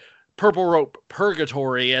the purple rope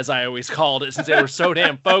purgatory, as I always called it, since they were so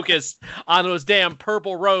damn focused on those damn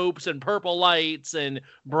purple ropes and purple lights and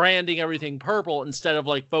branding everything purple instead of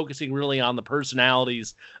like focusing really on the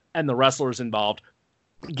personalities and the wrestlers involved.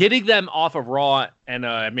 Getting them off of Raw and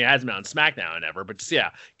it hasn't been on SmackDown and ever, but just, yeah,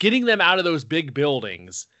 getting them out of those big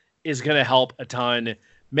buildings is going to help a ton.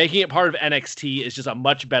 Making it part of NXT is just a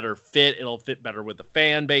much better fit. It'll fit better with the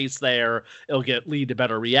fan base there. It'll lead to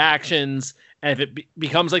better reactions. And if it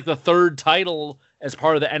becomes like the third title as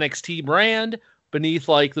part of the NXT brand beneath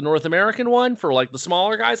like the North American one for like the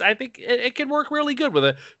smaller guys, I think it can work really good with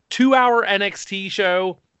a 2-hour NXT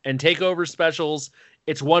show and takeover specials.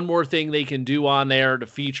 It's one more thing they can do on there to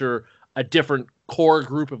feature a different core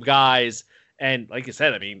group of guys. And like I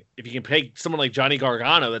said, I mean, if you can take someone like Johnny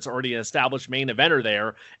Gargano that's already an established main eventer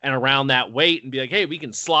there and around that weight and be like, hey, we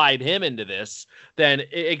can slide him into this, then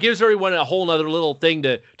it gives everyone a whole nother little thing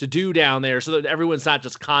to do down there so that everyone's not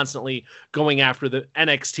just constantly going after the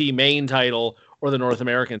NXT main title or the North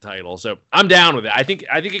American title. So I'm down with it. I think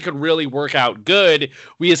it could really work out good.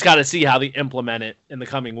 We just got to see how they implement it in the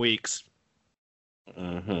coming weeks.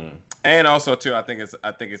 Mm-hmm. And also, too, I think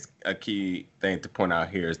it's a key thing to point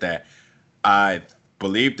out here is that I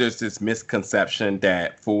believe there's this misconception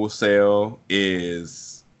that Full Sail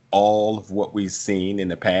is all of what we've seen in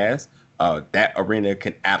the past. That arena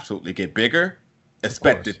can absolutely get bigger.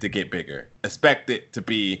 expect it to get bigger. Expect it to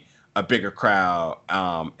be a bigger crowd,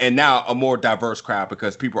 and now a more diverse crowd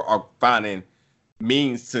because people are finding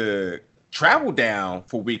means to travel down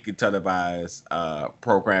for weekly televised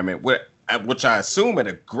programming, which I assume at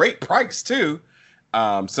a great price too.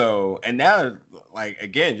 So, and now, like,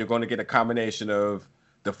 again, you're going to get a combination of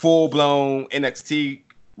the full-blown NXT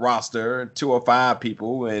roster, 205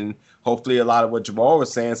 people, and hopefully a lot of what Jamal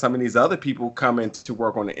was saying, some of these other people coming to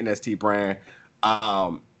work on the NXT brand.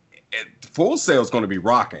 Full Sail is going to be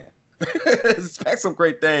rocking. Expect some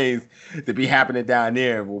great things to be happening down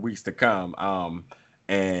there for weeks to come.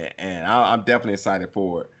 And I'm definitely excited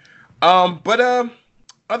for it. But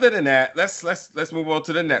other than that, let's move on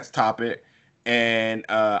to the next topic. And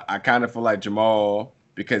I kind of feel like Jamal,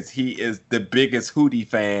 because he is the biggest Hootie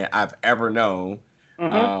fan I've ever known.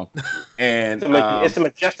 Mm-hmm. And it's a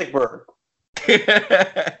majestic bird.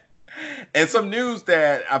 And some news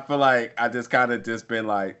that I feel like I just kind of just been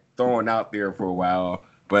like throwing out there for a while,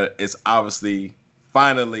 but it's obviously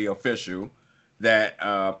finally official that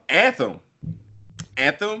Anthem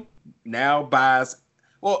now buys.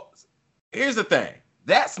 Well, here's the thing.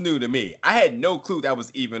 That's new to me. I had no clue that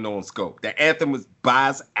was even on scope. That Anthem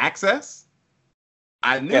buys Access.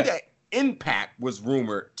 I knew that Impact was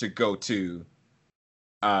rumored to go to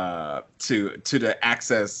the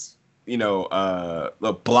Access,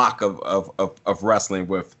 the block of wrestling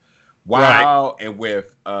with WoW and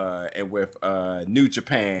with New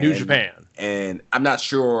Japan. New Japan. And I'm not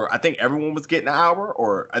sure. I think everyone was getting an hour,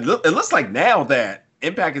 or it looks like now that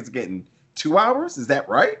Impact is getting 2 hours. Is that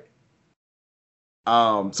right?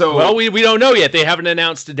 Well, we don't know yet. They haven't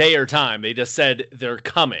announced a day or time. They just said they're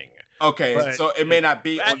coming. Okay, but so it may not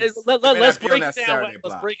be. Let's break it down.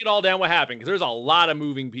 Let's break it all down. What happened? Because there's a lot of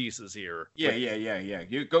moving pieces here. Yeah.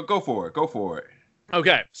 You go for it. Go for it.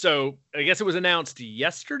 Okay, so I guess it was announced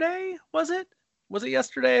yesterday. Was it? Was it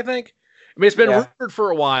yesterday? I think. I mean, it's been rumored for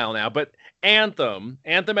a while now. But Anthem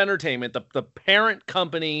Entertainment, the parent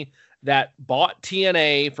company that bought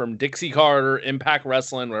TNA from Dixie Carter, Impact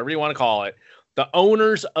Wrestling, whatever you want to call it, the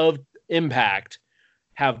owners of Impact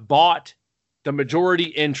have bought the majority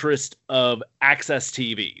interest of Access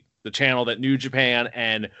TV, the channel that New Japan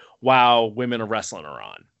and WoW Women of Wrestling are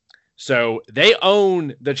on. So they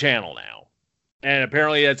own the channel now. And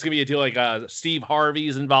apparently that's going to be a deal like Steve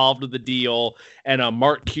Harvey's involved with the deal. And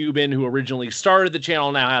Mark Cuban, who originally started the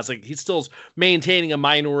channel, now has he's still maintaining a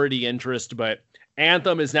minority interest, but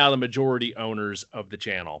Anthem is now the majority owners of the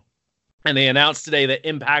channel. And they announced today that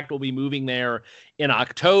Impact will be moving there in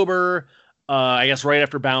October. I guess right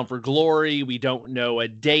after Bound for Glory. We don't know a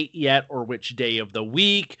date yet or which day of the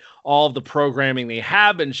week. All of the programming they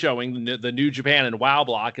have been showing, the New Japan and WoW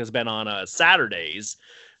block, has been on Saturdays.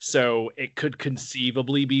 So it could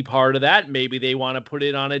conceivably be part of that. Maybe they want to put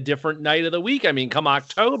it on a different night of the week. I mean, come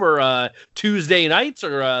October, Tuesday nights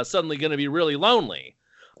are suddenly going to be really lonely.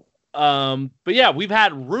 But yeah, we've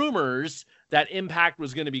had rumors that Impact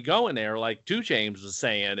was going to be going there, like 2 Chainz was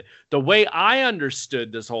saying. The way I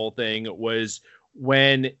understood this whole thing was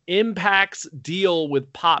when Impact's deal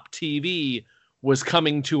with Pop TV was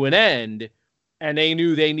coming to an end, and they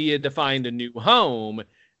knew they needed to find a new home,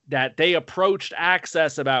 that they approached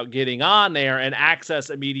Access about getting on there, and Access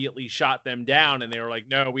immediately shot them down, and they were like,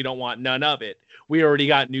 no, we don't want none of it. We already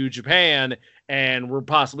got New Japan, and we're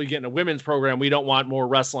possibly getting a women's program. We don't want more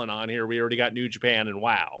wrestling on here. We already got New Japan and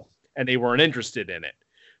WoW. And they weren't interested in it.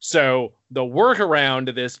 So the workaround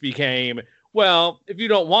to this became, well, if you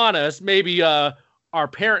don't want us, maybe our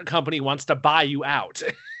parent company wants to buy you out,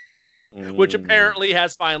 which apparently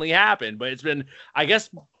has finally happened. But it's been, I guess,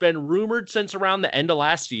 been rumored since around the end of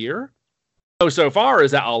last year. So far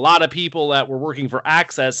is that a lot of people that were working for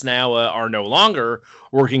Access now are no longer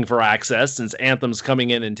working for Access since Anthem's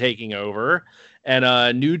coming in and taking over.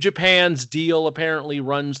 And New Japan's deal apparently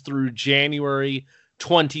runs through January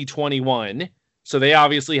 2021. So they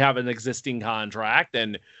obviously have an existing contract,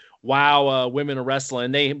 and WoW Women of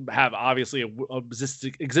Wrestling, they have obviously a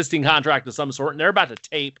existing contract of some sort, and they're about to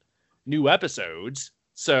tape new episodes.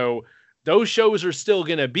 So those shows are still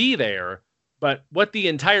going to be there, but what the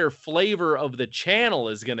entire flavor of the channel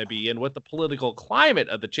is going to be and what the political climate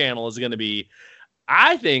of the channel is going to be,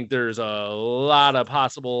 I think there's a lot of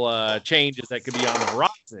possible changes that could be on the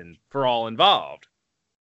horizon for all involved.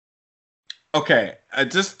 Okay,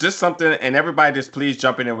 just something, and everybody just please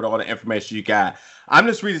jump in with all the information you got. I'm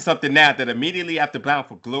just reading something now that immediately after Bound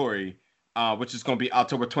for Glory, which is going to be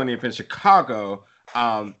October 20th in Chicago,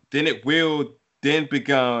 then it will then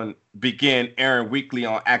begin airing weekly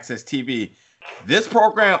on Access TV. This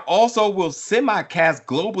program also will simulcast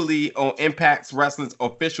globally on Impact Wrestling's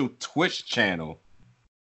official Twitch channel.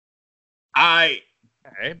 I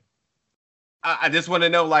Okay. I just want to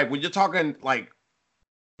know, like, when you're talking like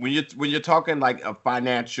when you're talking like a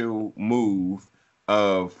financial move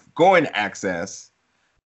of going to Access,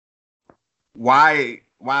 why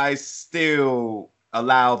still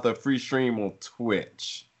allow the free stream on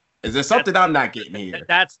Twitch? Is there something I'm not getting here?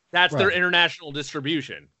 That's their Right. international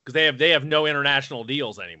distribution, because they have no international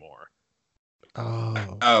deals anymore.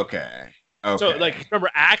 Oh. Okay. So like,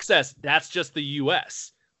 remember, Access, that's just the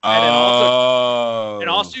US. Oh. And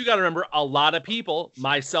also you got to remember, a lot of people,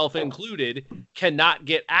 myself included, cannot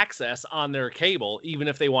get Access on their cable even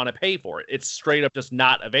if they want to pay for it. It's straight up just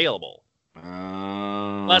not available.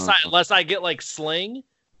 Unless I get like Sling,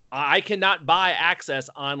 I cannot buy Access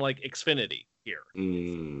on like Xfinity here.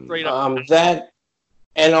 Straight up. That,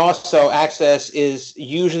 and also Access is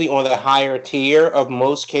usually on the higher tier of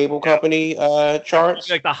most cable company charts.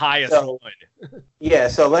 Like the highest So- one. Yeah,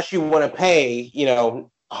 so unless you want to pay,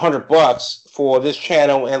 $100 for this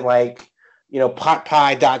channel and like,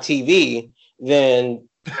 potpie.tv, then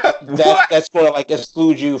that's going to like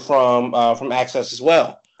exclude you from Access as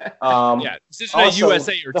well. Yeah, this is not Also,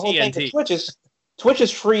 USA or the whole thing TNT. with Twitch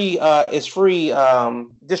is free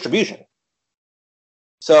distribution.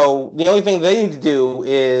 So the only thing they need to do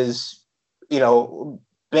is,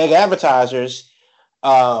 beg advertisers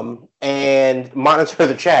and monitor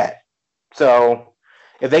the chat. So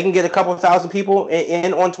if they can get a couple of thousand people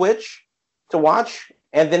in on Twitch to watch,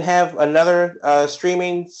 and then have another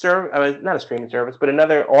streaming service, not a streaming service, but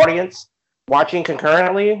another audience watching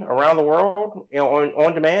concurrently around the world,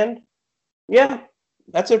 on demand, yeah,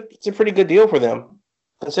 it's a pretty good deal for them,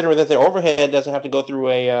 considering that their overhead doesn't have to go through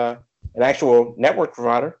an actual network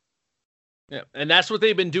provider. Yeah, and that's what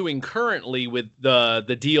they've been doing currently with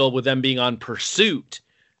the deal with them being on Pursuit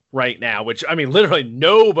right now, which, I mean, literally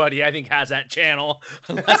nobody I think has that channel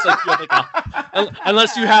unless like, you have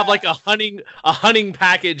unless you have like a hunting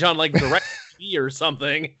package on like DirecTV or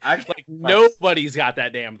something. Nobody's got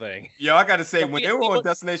that damn thing. Yo, I gotta say, when they were on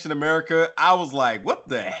Destination America, I was like, "What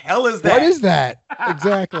the hell is that? What is that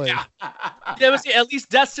exactly? Yeah, but see, at least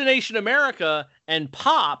Destination America and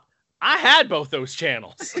Pop, I had both those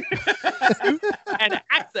channels. And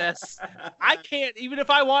Access, I can't, even if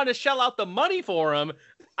I want to shell out the money for them,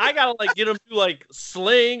 I gotta like get them through like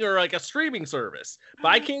Sling or like a streaming service. But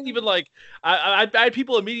I can't even like, I had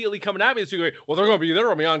people immediately coming at me and saying, well, they're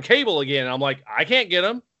gonna be on cable again. And I'm like, I can't get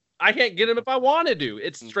them. I can't get them if I wanted to.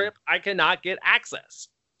 It's straight up, I cannot get Access.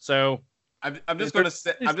 So I'm just gonna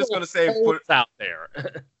say out there.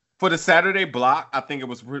 For the Saturday block, I think it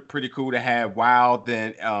was pretty cool to have WoW,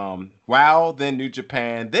 then New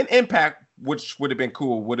Japan, then Impact, which would have been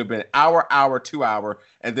cool. Would have been hour, 2 hour,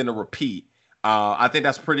 and then a repeat. I think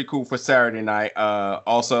that's pretty cool for Saturday night.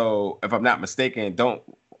 Also, if I'm not mistaken, don't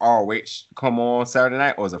ROH come on Saturday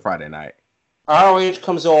night, or is it Friday night? ROH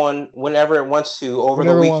comes on whenever it wants to over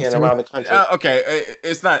the weekend around the country. Okay,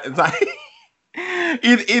 it's not.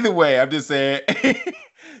 Either way, I'm just saying.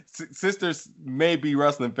 Sisters may be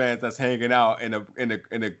wrestling fans that's hanging out in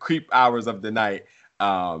the creep hours of the night.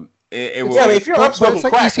 It will. Yeah, I mean, if you're up smoking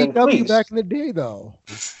like crack, then ECW please. back in the day, though.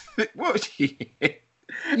 Well,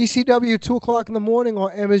 ECW 2:00 in the morning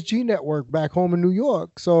on MSG Network back home in New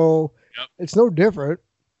York. So It's no different.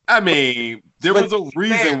 I mean, there was a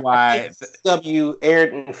reason why ECW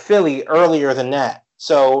aired in Philly earlier than that.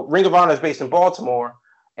 So Ring of Honor is based in Baltimore,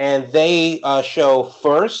 and they show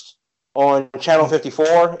first on Channel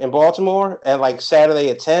 54 in Baltimore at like Saturday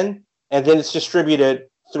at 10, and then it's distributed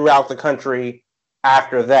throughout the country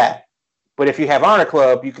after that. But if you have Honor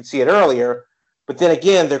Club, you can see it earlier. But then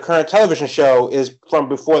again, their current television show is from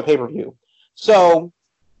before the pay-per-view. So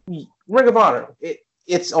Ring of Honor,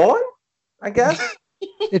 it's on, I guess.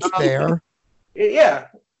 It's there. Yeah,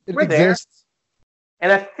 It we're there. exists.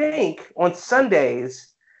 And I think on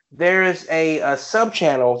Sundays, there's a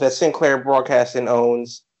sub-channel that Sinclair Broadcasting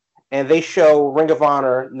owns, and they show Ring of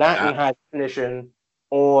Honor not in high definition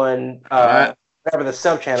on whatever the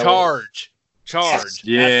sub-channel Charge.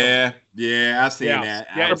 Yeah, I've seen that.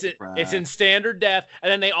 Yeah, it's in standard def,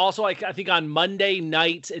 and then they also, like, I think on Monday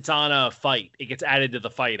nights it's on a Fight. It gets added to the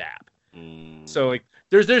Fight app. So like,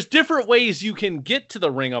 there's different ways you can get to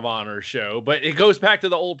the Ring of Honor show, but it goes back to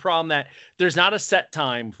the old problem that there's not a set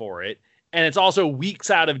time for it, and it's also weeks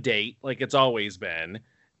out of date, like it's always been,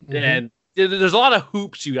 and there's a lot of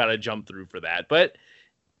hoops you got to jump through for that. But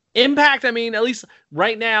Impact, I mean, at least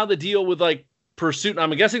right now, the deal with like Pursuit, and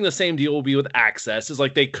I'm guessing the same deal will be with Access, is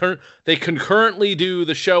like they concurrently do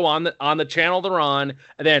the show on the channel they're on,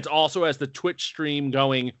 and then it's also as the Twitch stream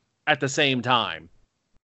going at the same time.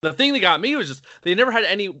 The thing that got me was just they never had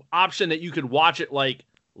any option that you could watch it like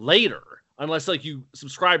later, unless like you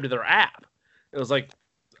subscribe to their app. It was like,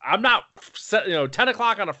 I'm not, 10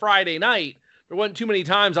 o'clock on a Friday night. There wasn't too many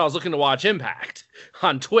times I was looking to watch Impact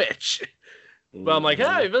on Twitch. But I'm like,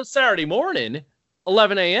 hey, if it's Saturday morning,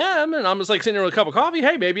 11 a.m., and I'm just like sitting there with a cup of coffee,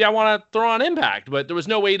 hey, maybe I want to throw on Impact. But there was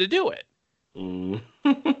no way to do it.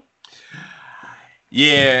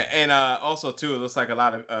 Yeah, and also too, it looks like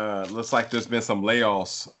looks like there's been some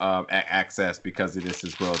layoffs at Access because of this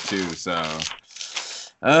as well too. So,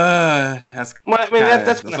 that's that's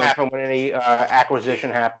going to happen when any acquisition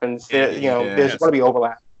happens. There's going to be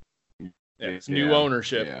overlap. Yeah, it's new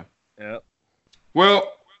ownership. Yeah.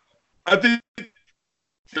 Well, I think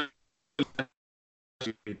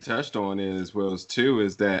we touched on it as well as too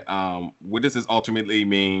is that what does this ultimately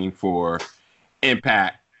mean for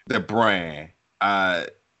Impact, the brand?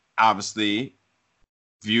 Obviously,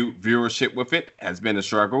 viewership with it has been a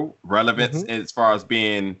struggle. Relevance as far as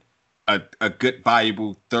being a good,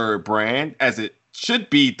 valuable third brand, as it should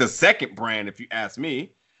be the second brand, if you ask me.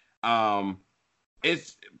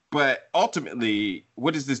 But ultimately,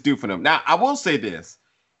 what does this do for them? Now, I will say this.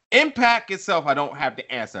 Impact itself, I don't have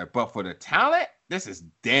the answer. But for the talent, this is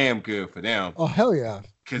damn good for them. Oh, hell yeah.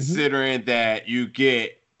 Considering that you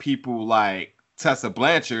get people like Tessa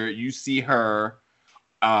Blanchard, you see her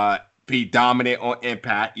be dominant on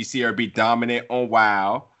Impact. You see her be dominant on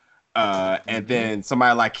WoW. And then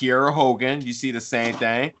somebody like Kiera Hogan, you see the same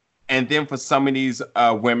thing. And then for some of these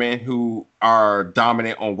women who are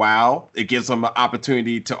dominant on WoW, it gives them an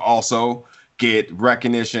opportunity to also get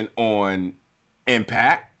recognition on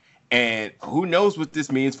Impact. And who knows what this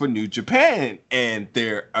means for New Japan and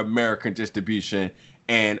their American distribution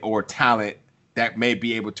and or talent that may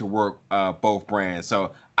be able to work both brands.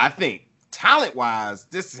 So I think talent-wise,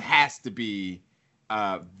 this has to be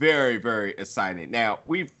very, very exciting. Now,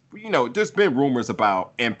 there's been rumors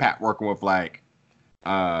about Impact working with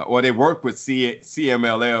or they work with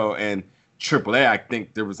CMLL and AAA. I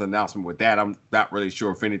think there was an announcement with that. I'm not really sure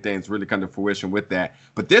if anything's really come to fruition with that.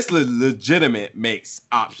 But this legitimate makes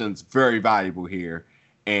options very valuable here.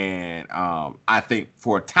 And I think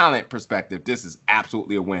for a talent perspective, this is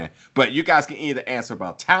absolutely a win. But you guys can either answer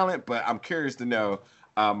about talent, but I'm curious to know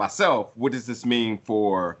myself, what does this mean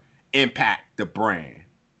for Impact, the brand?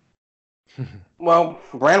 Well,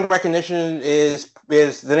 brand recognition is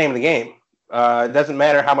the name of the game. It doesn't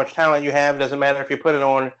matter how much talent you have. It doesn't matter if you put it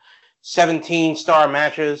on 17-star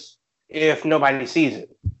matches if nobody sees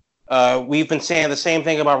it. We've been saying the same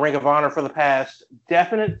thing about Ring of Honor for the past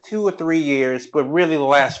definite 2 or 3 years, but really the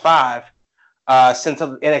last 5 since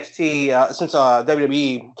NXT, since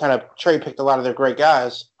WWE kind of cherry-picked a lot of their great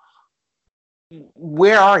guys.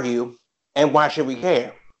 Where are you, and why should we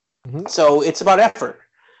care? So it's about effort.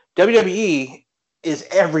 WWE is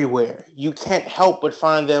everywhere. You can't help but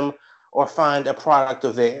find them or find a product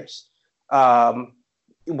of theirs.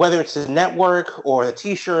 Whether it's the network or the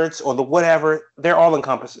T-shirts or the whatever, they're all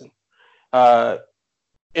encompassing.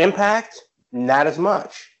 Impact, not as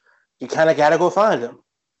much. You kind of got to go find them.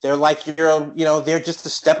 They're like they're just a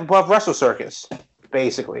step above Wrestle Circus,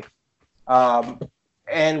 basically.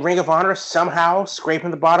 And Ring of Honor somehow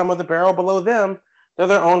scraping the bottom of the barrel below them.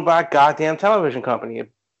 They're owned by a goddamn television company.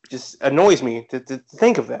 It just annoys me to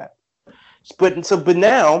think of that. But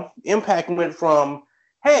now Impact went from,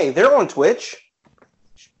 hey, they're on Twitch,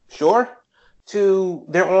 sure, to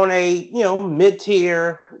they're on a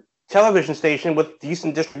mid-tier television station with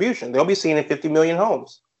decent distribution. They'll be seen in 50 million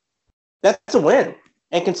homes. That's a win.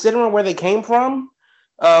 And considering where they came from,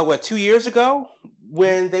 2 years ago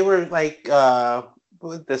when they were like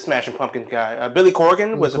the Smashing Pumpkins guy, Billy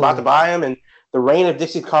Corgan was about to buy him, and the reign of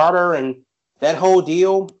Dixie Carter and that whole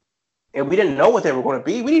deal. And we didn't know what they were going to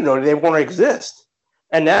be. We didn't know they were going to exist.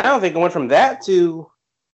 And now they're going from that to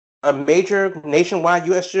a major nationwide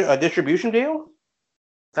U.S. distribution deal.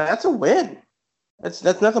 That's a win. That's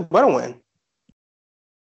nothing but a win.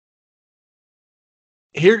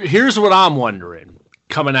 Here's what I'm wondering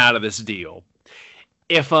coming out of this deal.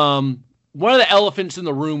 If one of the elephants in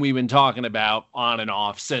the room we've been talking about on and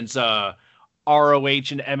off since ROH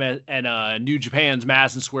and New Japan's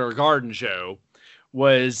Madison Square Garden show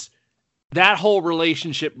was that whole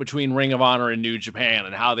relationship between Ring of Honor and New Japan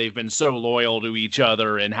and how they've been so loyal to each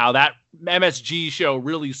other and how that MSG show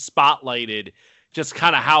really spotlighted just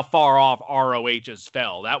kind of how far off ROH has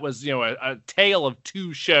fell. That was, a tale of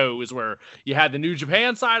 2 shows where you had the New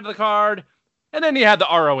Japan side of the card and then you had the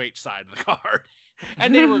ROH side of the card.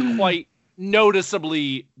 And they were quite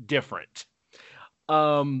noticeably different.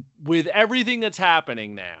 With everything that's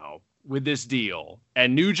happening now with this deal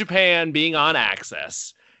and New Japan being on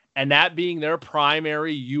Access, and that being their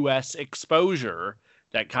primary U.S. exposure,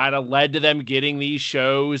 that kind of led to them getting these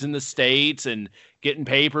shows in the States and getting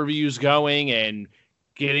pay-per-views going and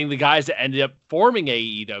getting the guys that ended up forming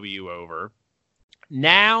AEW over.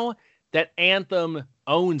 Now that Anthem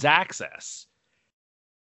owns Access,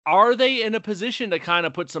 are they in a position to kind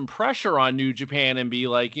of put some pressure on New Japan and be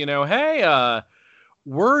like, hey,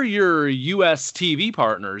 we're your US TV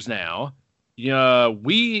partners now.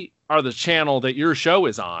 We are the channel that your show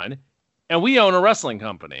is on, and we own a wrestling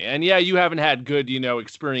company. And yeah, you haven't had good,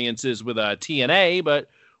 experiences with TNA,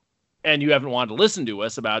 and you haven't wanted to listen to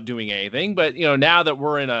us about doing anything. But, now that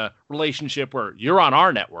we're in a relationship where you're on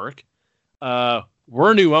our network,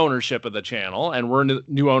 we're new ownership of the channel, and we're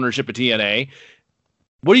new ownership of TNA.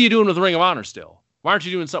 What are you doing with Ring of Honor still? Why aren't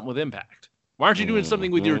you doing something with Impact? Why aren't you doing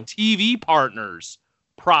something with your TV partners'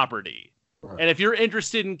 property? Right. And if you're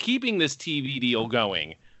interested in keeping this TV deal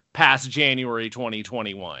going past January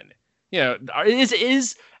 2021,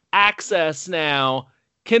 is Access now,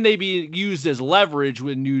 can they be used as leverage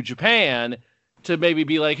with New Japan to maybe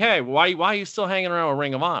be like, hey, why are you still hanging around with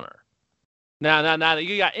Ring of Honor? Now that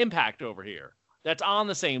you got Impact over here that's on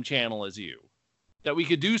the same channel as you, that we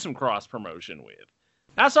could do some cross promotion with.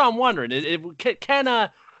 That's what I'm wondering. Can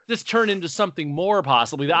this turn into something more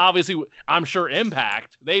possibly? Obviously, I'm sure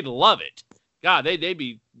Impact, they'd love it. God, they'd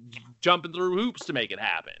be jumping through hoops to make it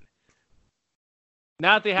happen.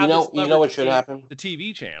 Now that they have this what should happen? The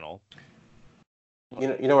TV channel.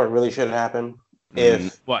 You know what really should happen?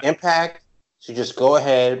 If Impact should just go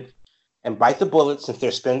ahead and bite the bullet, since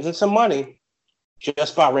they're spending some money,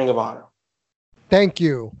 just buy Ring of Honor. Thank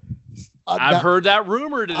you. I've heard that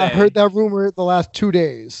rumor today. I've heard that rumor the last 2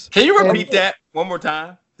 days. Can you repeat that one more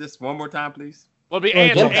time? Just one more time, please. Well, it'd be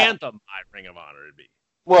Anthem. Ring of Honor it'd be.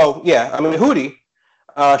 Well, yeah. I mean, Hootie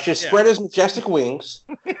should spread his majestic wings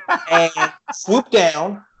and swoop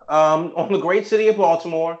down on the great city of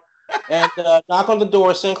Baltimore and knock on the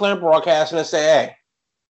door of Sinclair Broadcasting and say, hey,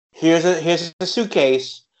 here's a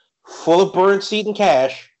suitcase full of bird seed and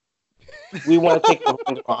cash. We want to take the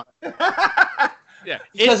Ring of Honor. Yeah,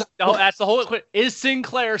 that's the whole. Is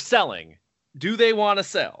Sinclair selling? Do they want to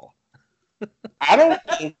sell? I don't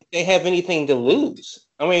think they have anything to lose.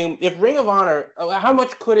 I mean, if Ring of Honor, how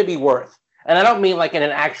much could it be worth? And I don't mean like in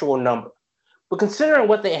an actual number, but considering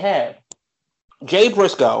what they have, Jay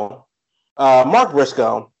Briscoe, Mark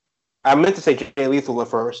Briscoe, I meant to say Jay Lethal at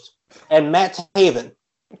first, and Matt Taven,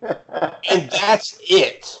 and that's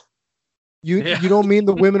it. You don't mean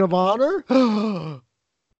the Women of Honor? Who?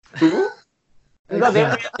 No,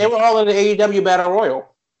 they were all in the AEW Battle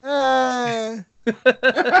Royal.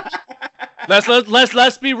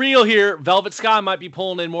 Let's be real here. Velvet Sky might be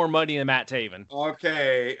pulling in more money than Matt Taven.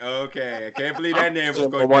 Okay. I can't believe that name was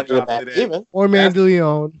going to get dropped today. Or Mandy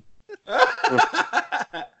Leon.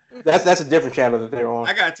 That's a different channel that they're on.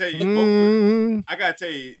 I gotta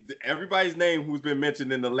tell you, everybody's name who's been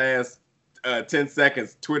mentioned in the last 10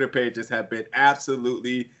 seconds Twitter pages have been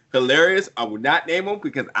absolutely hilarious. I will not name them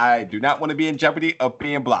because I do not want to be in jeopardy of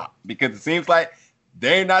being blocked, because it seems like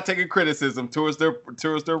they're not taking criticism towards their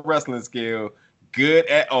wrestling skill good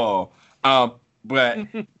at all. But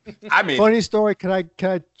I mean, funny story. Can I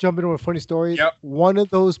jump into a funny story? Yep. One of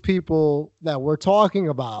those people that we're talking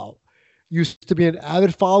about used to be an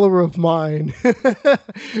avid follower of mine.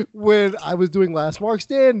 When I was doing Last Mark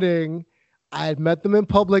Standing, I had met them in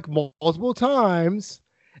public multiple times.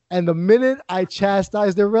 And the minute I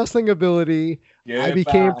chastised their wrestling ability, I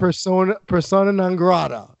became persona non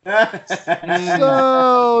grata.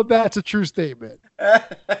 So that's a true statement.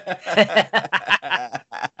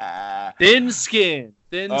 Thin skin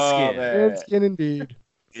indeed.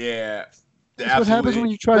 Yeah. That's what happens when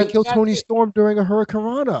you try to kill Tony Storm during a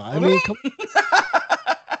Hurricanrana. I mean,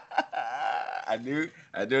 I knew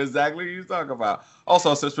exactly what you were talking about.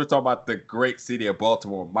 Also, since we're talking about the great city of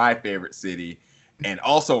Baltimore, my favorite city, and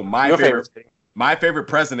also my favorite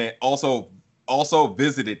president also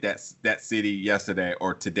visited that city yesterday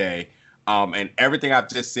or today. And everything I've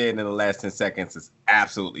just said in the last 10 seconds is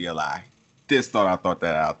absolutely a lie. I thought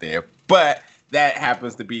that out there. But that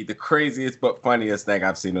happens to be the craziest but funniest thing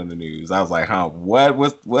I've seen on the news. I was like,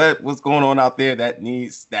 what's going on out there that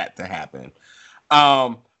needs that to happen?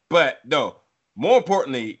 But no, more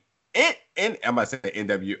importantly, I might say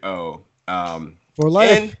NWO. For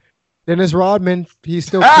life. Dennis Rodman, he's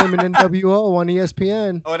still claiming NWO on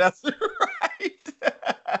ESPN. Oh, that's right.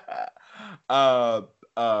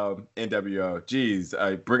 NWO.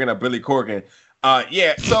 Jeez, bringing up Billy Corgan.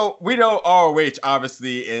 Yeah, so we know ROH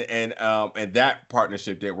obviously and that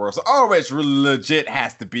partnership did work. So ROH legit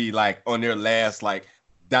has to be like on their last like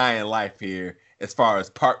dying life here as far as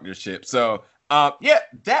partnership. So yeah,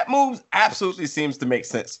 that move absolutely seems to make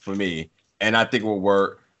sense for me. and I think will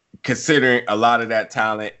work, considering a lot of that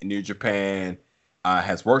talent in New Japan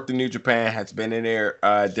has worked in New Japan, has been in their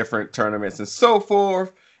different tournaments and so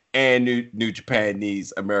forth. And New Japan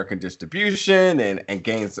needs American distribution and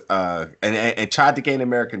gains and tried to gain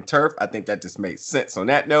American turf. I think that just makes sense on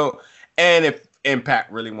that note. And if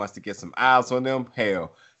Impact really wants to get some eyes on them,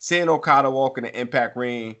 hell, seeing Okada walk in the Impact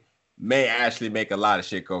ring may actually make a lot of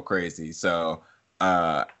shit go crazy. So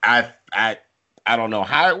I don't know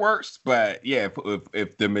how it works, but yeah,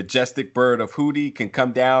 if the majestic bird of Hootie can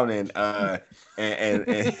come down and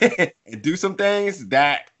do some things,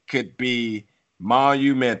 that could be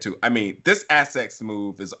monumental. I mean, this Essex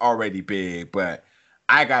move is already big, but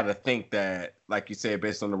I gotta think that, like you said,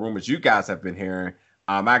 based on the rumors you guys have been hearing,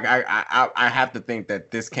 I have to think that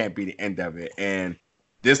this can't be the end of it, and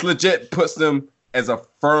this legit puts them as a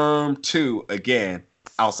firm 2 again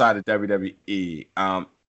outside of WWE.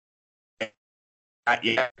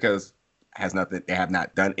 Yeah, because they have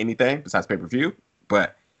not done anything besides pay-per-view.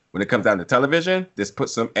 But when it comes down to television, this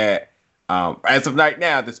puts them at as of right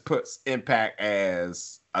now, this puts Impact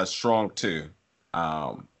as a strong 2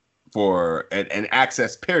 for an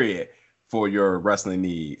access period for your wrestling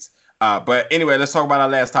needs. But anyway, let's talk about our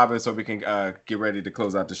last topic so we can get ready to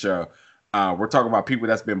close out the show. We're talking about people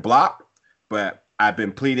that's been blocked, but I've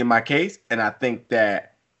been pleading my case, and I think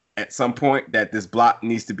that at some point that this block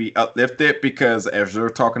needs to be uplifted, because as you're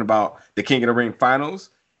talking about the King of the Ring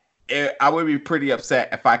finals, I would be pretty upset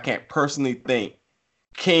if I can't personally think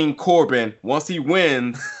King Corbin, once he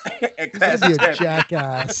wins at Clash of Champions,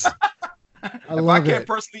 jackass. If I can't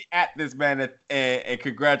personally act this man and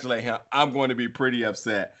congratulate him, I'm going to be pretty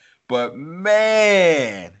upset. But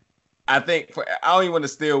man, I think I don't even want to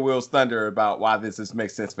steal Will's thunder about why this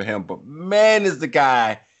makes sense for him. But man, is the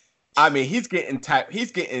guy. I mean, he's getting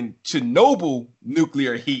Chernobyl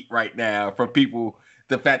nuclear heat right now from people.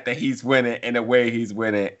 The fact that he's winning and the way he's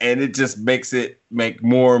winning, and it just makes it make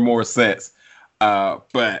more and more sense.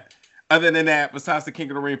 But other than that, besides the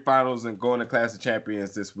King of the Ring finals and going to Clash of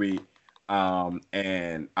Champions this week,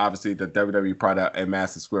 and obviously the WWE product at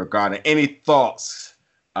Madison Square Garden, any thoughts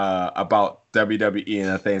about WWE and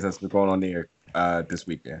the things that's been going on there this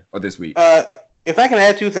weekend or this week? If I can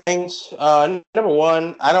add 2 things. Number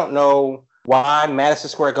one, I don't know why Madison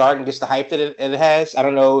Square Garden gets the hype that it has. I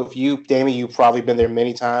don't know if you, Damien, you've probably been there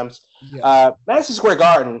many times. Yeah. Madison Square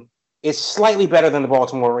Garden is slightly better than the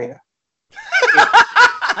Baltimore Arena.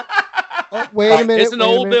 Wait a minute. It's an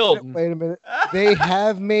old building. Wait a minute. They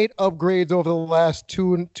have made upgrades over the last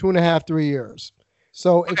 2.5, 3 years.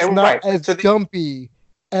 So it's not as dumpy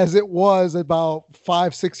as it was about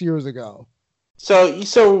 5, 6 years ago.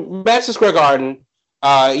 So Madison Square Garden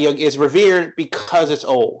is revered because it's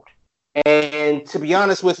old. And to be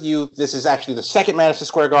honest with you, this is actually the second Madison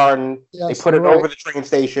Square Garden. Yes, they put it over the train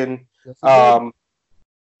station. Yes,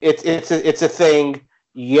 it's a thing,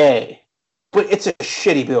 yay. But it's a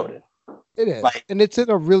shitty building. It is. And it's in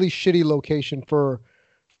a really shitty location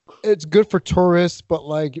it's good for tourists, but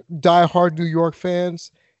like diehard New York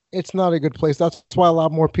fans, it's not a good place. That's why a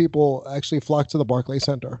lot more people actually flock to the Barclays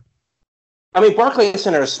Center. I mean, Barclays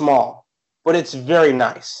Center is small, but it's very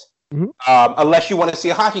nice. Mm-hmm. Unless you want to see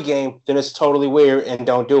a hockey game, then it's totally weird and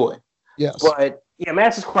don't do it. Yes. But yeah,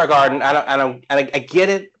 Madison Square Garden, I get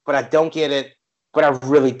it, but I don't get it, but I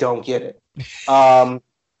really don't get it.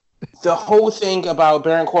 The whole thing about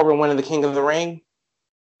Baron Corbin winning the King of the Ring,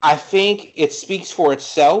 I think it speaks for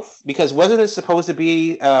itself, because wasn't it supposed to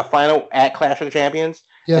be a final at Clash of the Champions?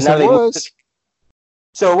 Yes, it was.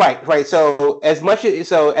 So right. So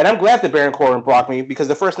and I'm glad that Baron Corbin blocked me, because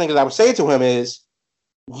the first thing that I would say to him is,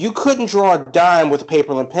 you couldn't draw a dime with a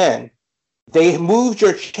paper and pen. They moved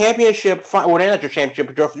your championship, well, not your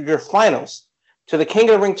championship, but your finals to the King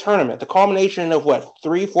of the Ring tournament, the culmination of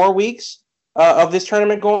 3-4 weeks of this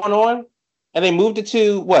tournament going on, and they moved it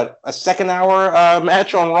to a second-hour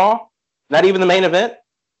match on Raw, not even the main event.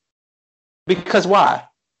 Because why?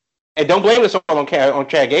 And don't blame this all on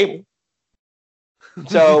Chad Gable.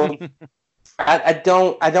 So I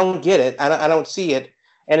don't get it. I don't see it.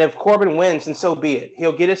 And if Corbin wins, then so be it.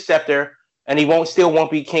 He'll get his scepter, and he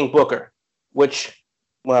won't be King Booker, which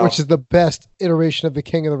is the best iteration of the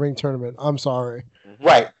King of the Ring tournament. I'm sorry.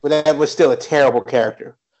 Right, but that was still a terrible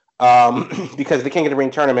character, because the King of the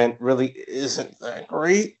Ring tournament really isn't that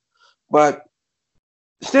great. But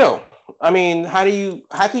still, I mean, how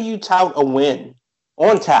can you tout a win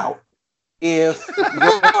on tout if you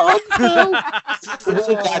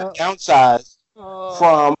got downsized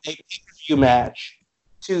from a pay-per-view match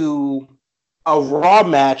to a Raw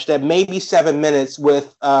match that may be 7 minutes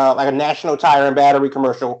with like a National Tire and Battery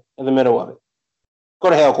commercial in the middle of it?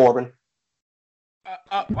 Go to hell, Corbin.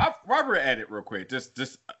 Robert added real quick,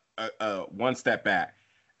 just one step back.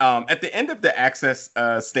 At the end of the Access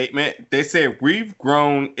statement, they said we've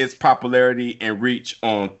grown its popularity and reach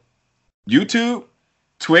on YouTube,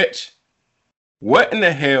 Twitch. What in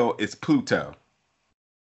the hell is Pluto?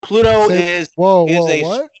 Pluto is a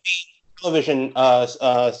what? television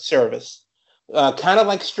service, kind of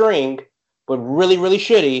like String, but really, really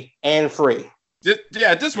shitty and free.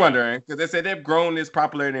 Just wondering, because they said they've grown its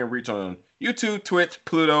popularity and reach on YouTube, Twitch,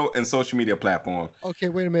 Pluto, and social media platforms. Okay,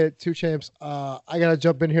 wait a minute, Two Champs. I gotta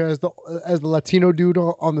jump in here as the Latino dude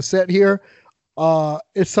on the set here.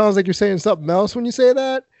 It sounds like you're saying something else when you say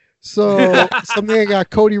that. So something that got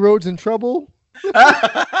Cody Rhodes in trouble.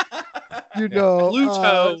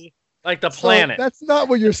 Pluto, like the planet. So that's not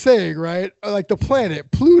what you're saying, right? Like the planet,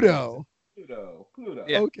 Pluto. Pluto.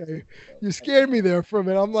 Yeah. Okay, you scared me there for a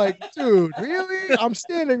minute. I'm like, dude, really? I'm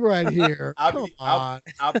standing right here. I'll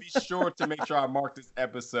be sure to make sure I mark this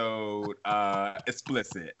episode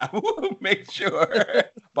explicit. I will make sure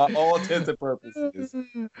by all intents and purposes.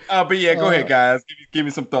 But yeah, go ahead, guys. Give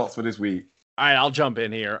me some thoughts for this week. All right, I'll jump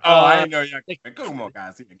in here. I know you. Come on,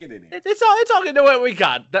 guys. Get in there. It's all good to what we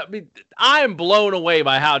got. I am blown away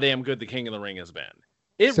by how damn good the King of the Ring has been.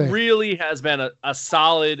 It really has been a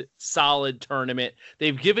solid tournament.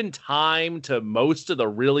 They've given time to most of the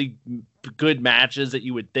really good matches that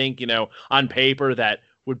you would think, on paper that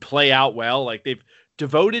would play out well. Like they've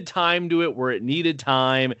devoted time to it where it needed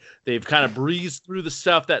time. They've kind of breezed through the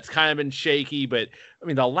stuff that's kind of been shaky. But I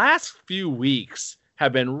mean, the last few weeks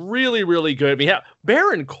have been really, really good. I mean,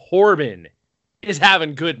 Baron Corbin is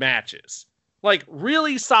having good matches, like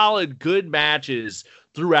really solid, good matches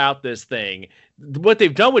throughout this thing. What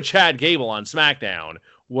they've done with Chad Gable on SmackDown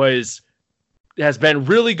has been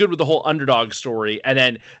really good with the whole underdog story. And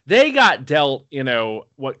then they got dealt,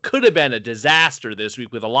 what could have been a disaster this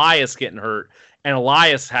week with Elias getting hurt and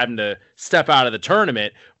Elias having to step out of the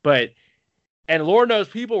tournament. And Lord knows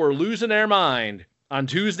people were losing their mind on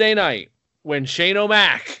Tuesday night when Shane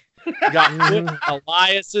O'Mac got put in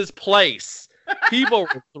Elias's place. People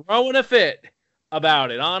were throwing a fit about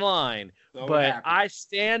it online. But I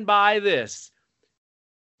stand by this.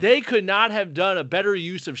 They could not have done a better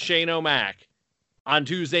use of Shane O'Mac on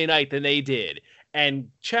Tuesday night than they did. And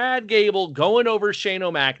Chad Gable going over Shane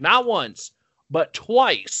O'Mac, not once, but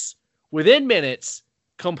twice, within minutes,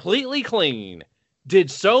 completely clean, did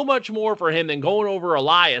so much more for him than going over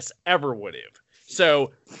Elias ever would have.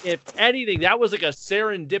 So, if anything, that was like a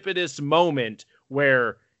serendipitous moment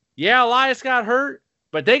where, Elias got hurt,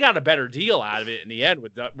 but they got a better deal out of it in the end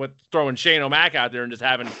with throwing Shane O'Mac out there and just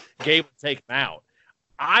having Gable take him out.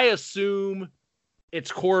 I assume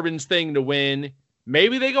it's Corbin's thing to win.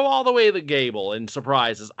 Maybe they go all the way to Gable and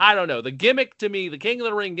surprises. I don't know. The gimmick to me, the King of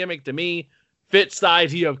the Ring gimmick to me, fits the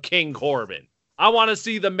idea of King Corbin. I want to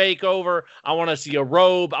see the makeover. I want to see a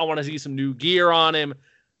robe. I want to see some new gear on him.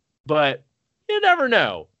 But you never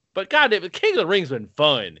know. But goddamn, the King of the Ring's been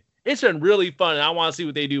fun. It's been really fun, and I want to see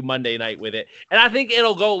what they do Monday night with it. And I think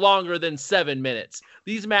it'll go longer than 7 minutes.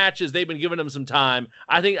 These matches, they've been giving them some time.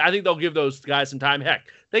 I think they'll give those guys some time. Heck,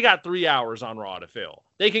 they got 3 hours on Raw to fill.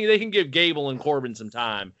 They can give Gable and Corbin some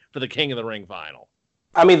time for the King of the Ring final.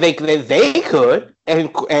 I mean, they could,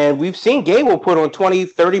 and we've seen Gable put on 20,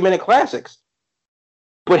 30-minute classics.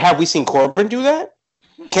 But have we seen Corbin do that?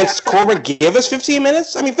 Can Corbin give us 15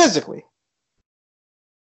 minutes? I mean, physically.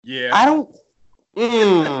 Yeah. I don't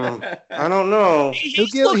know.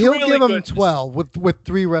 He'll give him 12 with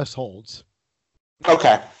 3 rest holds.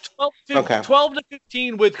 Okay. 12 to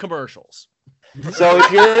 15 with commercials. So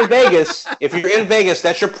if you're in Vegas,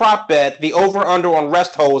 that's your prop bet. The over/under on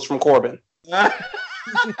rest holds from Corbin.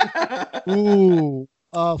 Ooh,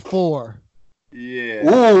 4. Yeah.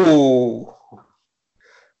 Ooh,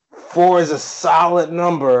 4 is a solid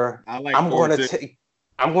number. I'm going to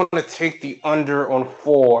take the under on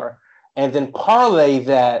 4, and then parlay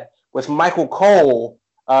that with Michael Cole,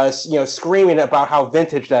 screaming about how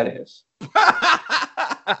vintage that is.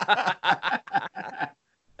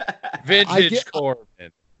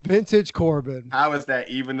 Corbin. Vintage Corbin. How is that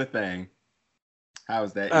even a thing?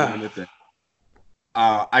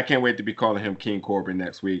 I can't wait to be calling him King Corbin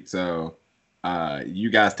next week. So you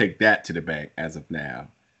guys take that to the bank as of now.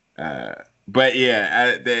 But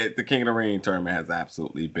yeah, the King of the Ring tournament has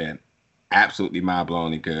absolutely been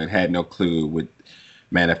mind-blowingly good. Had no clue would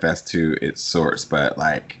manifest to its source, but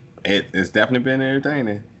it's definitely been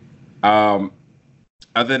entertaining.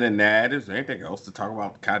 Other than that, is there anything else to talk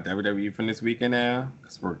about kind of WWE from this weekend now?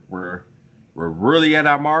 Because we're really at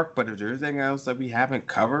our mark. But if there's anything else that we haven't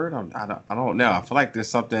covered, I don't know. I feel like there's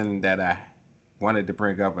something that I wanted to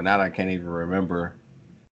bring up, but now I can't even remember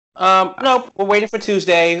No, we're waiting for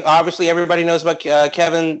Tuesday. Obviously, everybody knows about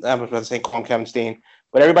Kevin. I was about to say call him Kevin Steen,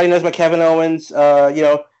 but everybody knows about Kevin Owens.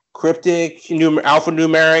 Cryptic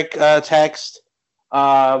alphanumeric text.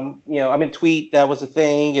 Tweet that was a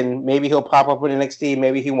thing, and maybe he'll pop up with NXT,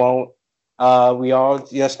 maybe he won't. We all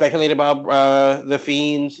speculate about the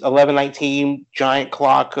Fiend's 11-19 giant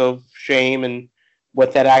clock of shame and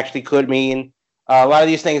what that actually could mean. A lot of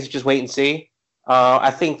these things just wait and see.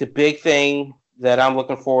 I think the big thing that I'm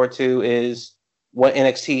looking forward to is what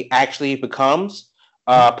NXT actually becomes.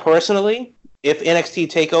 Personally, if NXT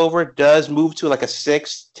TakeOver does move to like a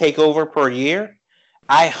 6 takeover per year,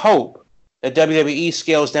 I hope that WWE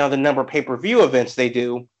scales down the number of pay-per-view events they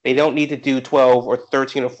do. They don't need to do 12 or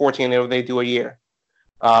 13 or 14 that they do a year.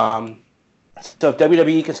 So if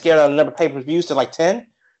WWE can scale down the number of pay-per-views to like 10,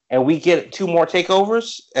 and we get 2 more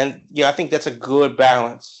takeovers, and I think that's a good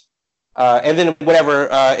balance. And then whatever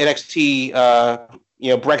NXT,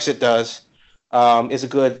 Brexit does is a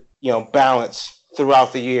good, balance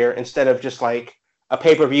throughout the year instead of just like a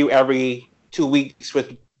pay-per-view every 2 weeks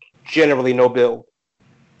with generally no build.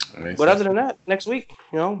 But other than that, next week,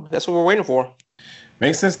 that's what we're waiting for.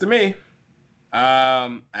 Makes sense to me.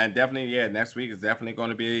 And definitely, next week is definitely going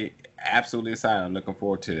to be absolutely exciting. I'm looking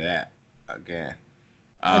forward to that again.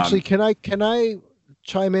 Actually, can I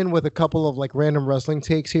chime in with a couple of like random wrestling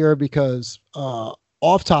takes here because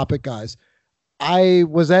off topic, guys. I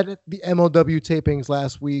was at the MLW tapings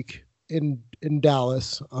last week in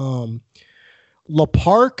Dallas. La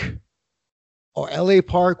Park or LA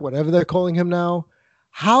Park, whatever they're calling him now.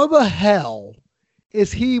 How the hell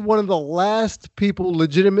is he one of the last people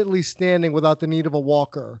legitimately standing without the need of a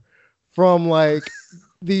walker from like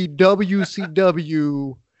the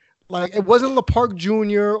WCW? Like it wasn't La Park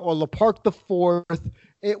Jr. or La Park the Fourth.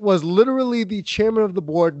 It was literally the chairman of the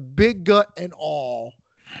board, big gut and all,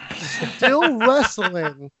 still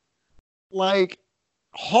wrestling like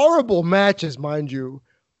horrible matches, mind you,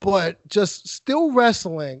 but just still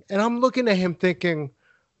wrestling. And I'm looking at him thinking,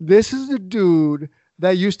 this is the dude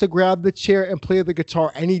that used to grab the chair and play the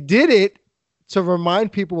guitar. And he did it to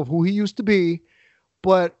remind people of who he used to be.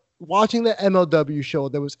 But watching the MLW show,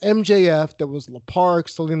 there was MJF, there was La Park,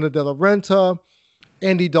 Selena De La Renta,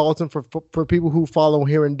 Andy Dalton for people who follow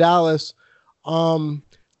here in Dallas.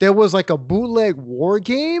 There was like a bootleg War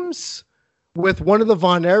Games with one of the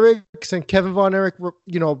Von Erichs, and Kevin Von Erich,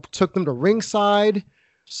 took them to ringside.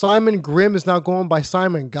 Simon Grimm is now going by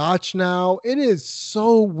Simon Gotch now. It is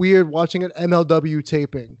so weird watching an MLW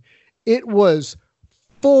taping. It was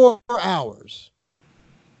 4 hours.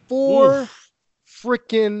 4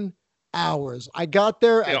 freaking hours. I got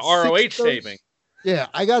there at ROH taping. Yeah,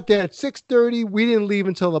 I got there at 6:30. We didn't leave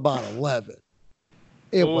until about 11.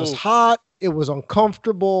 It was hot. It was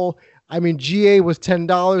uncomfortable. I mean, GA was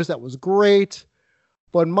 $10. That was great.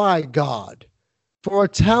 But my God, for a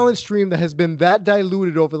talent stream that has been that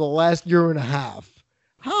diluted over the last year and a half,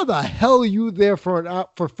 how the hell are you there for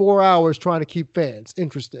 4 hours trying to keep fans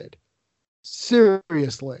interested?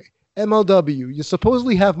 Seriously. MLW, you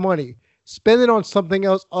supposedly have money. Spend it on something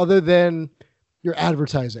else other than your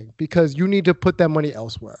advertising because you need to put that money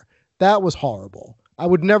elsewhere. That was horrible. I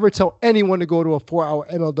would never tell anyone to go to a 4-hour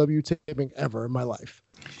MLW taping ever in my life.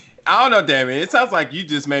 I don't know, Damien. It sounds like you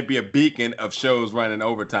just may be a beacon of shows running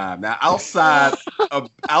overtime. Now, outside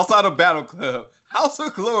of Battle Club, House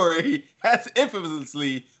of Glory has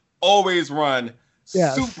infamously always run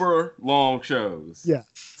super long shows. Yeah.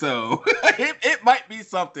 So it might be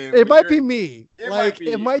something. It might be me.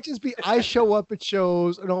 It might just be I show up at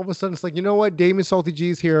shows and all of a sudden it's like, you know what? Damien Salty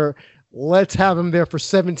G's here. Let's have him there for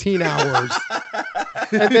 17 hours.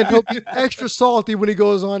 And then he'll be extra salty when he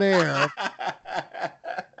goes on air.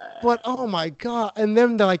 But oh my God. And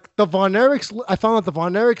then the Von Erichs, I found out the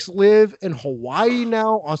Von Erichs live in Hawaii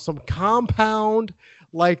now on some compound.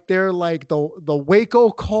 Like they're like the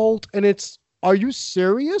Waco cult. And are you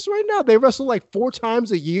serious right now? They wrestle like 4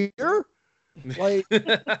 times a year? Like,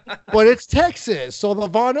 but it's Texas. So the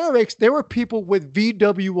Von Erichs, there were people with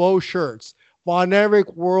VWO shirts. Von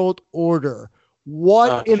Erich World Order.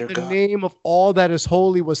 What in the name of all that is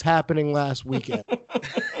holy was happening last weekend?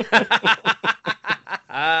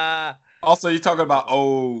 Also, you're talking about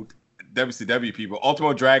old WCW people.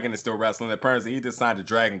 Ultimo Dragon is still wrestling. Apparently, he just signed to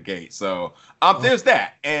Dragon Gate. So there's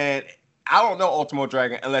that. And I don't know Ultimo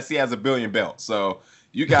Dragon unless he has a billion belts. So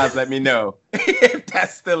you guys let me know if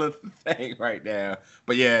that's still a thing right now.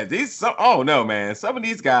 But yeah, no, man. Some of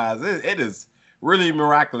these guys, it is really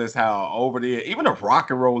miraculous how over there, even the Rock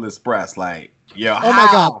and Roll Express, like, yo, oh my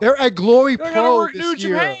God, they're at Glory Pro this New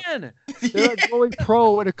year. Japan. They're at Glory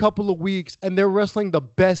Pro in a couple of weeks, and they're wrestling the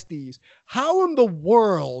besties. How in the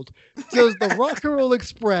world does the Rock and Roll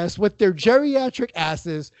Express, with their geriatric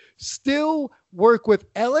asses, still work with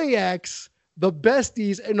LAX, the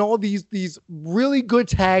besties, and all these really good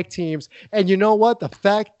tag teams? And you know what? The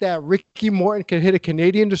fact that Ricky Morton can hit a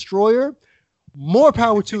Canadian Destroyer, more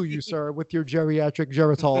power to you, sir, with your geriatric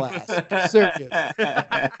Geritol ass. Serious.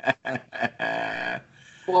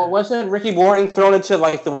 Well, wasn't Ricky Morton thrown into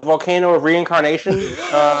like the volcano of reincarnation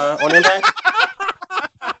on Impact?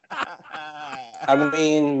 I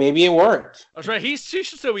mean, maybe it worked. That's right. He should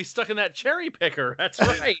still be stuck in that cherry picker. That's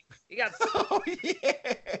right. He got. Oh, yeah.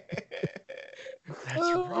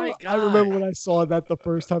 That's right. I remember when I saw that the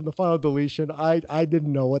first time, the final deletion. I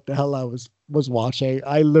didn't know what the hell I was watching.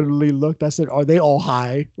 I literally looked. I said, "Are they all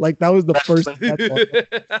high?" Like that was the first.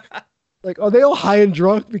 Like, are they all high and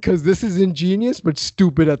drunk? Because this is ingenious but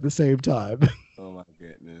stupid at the same time. Oh my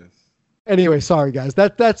goodness. Anyway, sorry guys.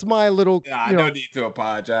 That's my little. Yeah, I don't need to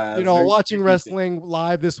apologize. Watching wrestling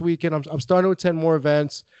live this weekend. I'm starting to attend more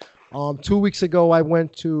events. 2 weeks ago, I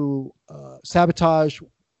went to Sabotage,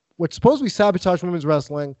 what's supposed to be Sabotage Women's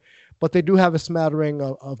Wrestling, but they do have a smattering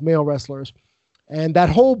of male wrestlers. And that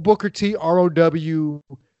whole Booker T ROW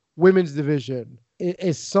women's division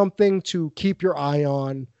is something to keep your eye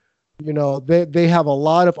on. You know, they have a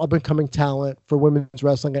lot of up and coming talent for women's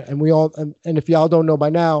wrestling, and we all and if y'all don't know by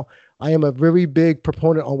now, I am a very big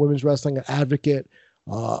proponent on women's wrestling, an advocate.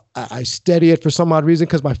 I study it for some odd reason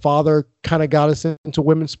because my father kind of got us into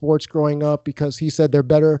women's sports growing up because he said they're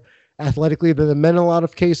better athletically than the men in a lot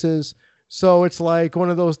of cases. So it's like one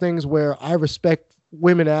of those things where I respect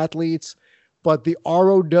women athletes, but the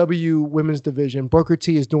ROW women's division, Booker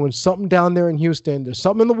T is doing something down there in Houston. There's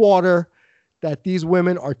something in the water that these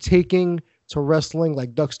women are taking to wrestling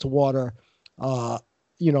like ducks to water. I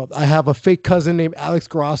have a fake cousin named Alex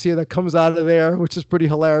Gracia that comes out of there, which is pretty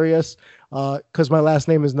hilarious because my last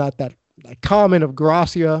name is not that common of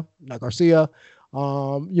Gracia, not Garcia.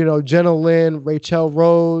 Jenna Lynn, Rachel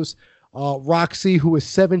Rose, Roxy, who is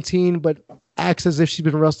 17 but acts as if she's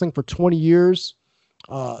been wrestling for 20 years.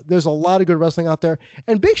 There's a lot of good wrestling out there.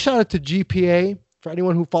 And big shout out to GPA for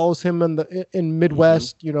anyone who follows him in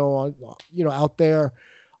Midwest, out there.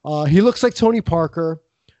 He looks like Tony Parker.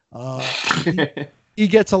 He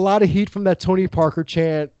gets a lot of heat from that Tony Parker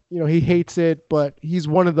chant. He hates it, but he's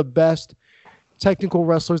one of the best technical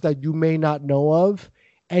wrestlers that you may not know of.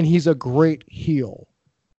 And he's a great heel.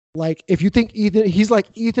 Like, if you think he's like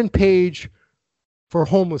Ethan Page for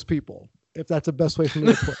homeless people, if that's the best way for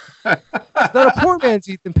me to put it. He's not a poor man's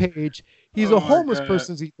Ethan Page. He's a homeless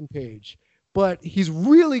person's Ethan Page. But he's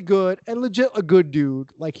really good and legit a good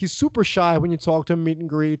dude. Like, he's super shy when you talk to him, meet and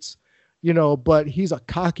greets, but he's a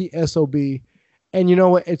cocky SOB. And you know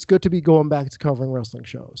what? It's good to be going back to covering wrestling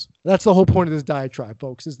shows. That's the whole point of this diatribe,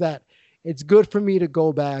 folks, is that it's good for me to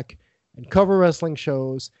go back and cover wrestling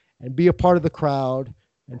shows and be a part of the crowd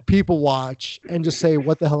and people watch and just say,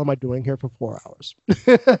 what the hell am I doing here for 4 hours?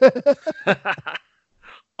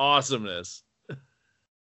 Awesomeness.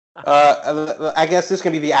 I guess this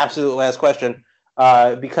can be the absolute last question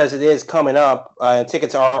because it is coming up and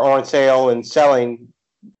tickets are on sale and selling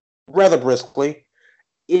rather briskly.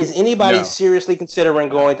 Is anybody seriously considering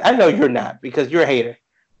going? I know you're not because you're a hater,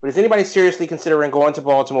 but is anybody seriously considering going to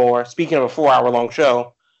Baltimore, speaking of a 4-hour-long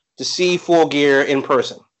show, to see Full Gear in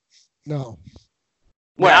person? No.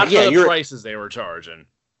 Well, not for the prices they were charging.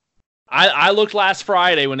 I looked last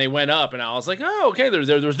Friday when they went up, and I was like, "Oh, okay."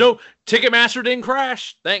 There's no Ticketmaster didn't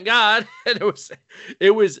crash, thank God. And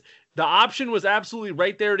it was the option was absolutely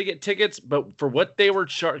right there to get tickets, but for what they were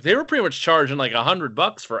they were pretty much charging like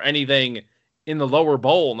 $100 for anything in the lower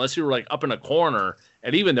bowl, unless you were like up in a corner,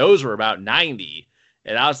 and even those were about $90.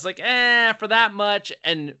 And I was like, for that much,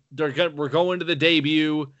 and we're going to the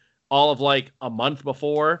debut all of like a month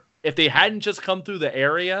before. If they hadn't just come through the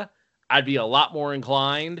area, I'd be a lot more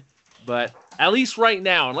inclined. But at least right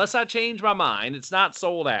now, unless I change my mind, it's not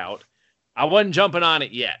sold out. I wasn't jumping on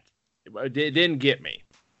it yet. It didn't get me.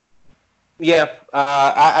 Yeah,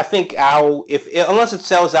 I think unless it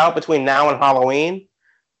sells out between now and Halloween,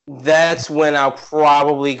 that's when I'll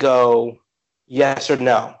probably go yes or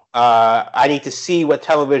no. I need to see what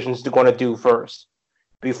television's going to do first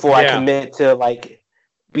before I commit to like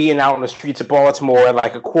being out on the streets of Baltimore at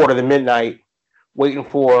like 1:45 waiting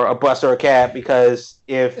for a bus or a cab, because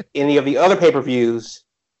if any of the other pay-per-views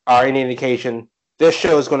are any indication, this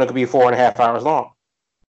show is going to be 4.5 hours long.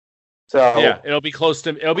 So yeah, it'll be close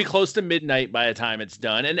to midnight by the time it's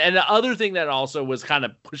done. And the other thing that also was kind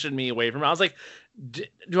of pushing me away from it, I was like,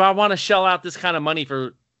 do I want to shell out this kind of money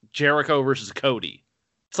for Jericho versus Cody?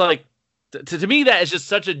 It's like to me that is just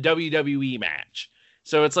such a WWE match.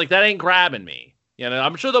 So it's like that ain't grabbing me. You know,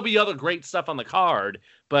 I'm sure there'll be other great stuff on the card,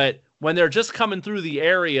 but when they're just coming through the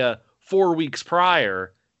area 4 weeks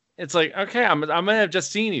prior, it's like, okay, I'm gonna have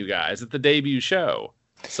just seen you guys at the debut show.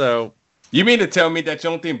 So you mean to tell me that you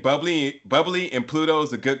don't think Bubbly and Pluto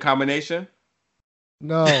is a good combination?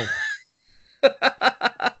 No.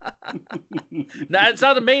 That's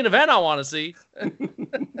not the main event I want to see.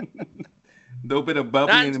 Little bit of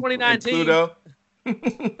Bubbly Not in and 2019. Pluto.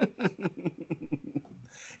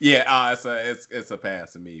 Yeah, it's a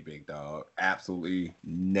pass to me, big dog. Absolutely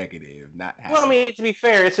negative. Not happy. Well, I mean, to be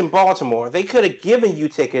fair, it's in Baltimore. They could have given you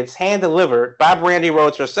tickets, hand delivered by Brandy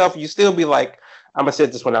Rhodes herself. You still be like, I'm gonna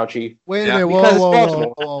sit this one out, Chief. Wait a Yeah, minute. because it's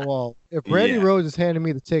Whoa. Baltimore. If Brandy Yeah. Rhodes is handing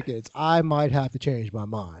me the tickets, I might have to change my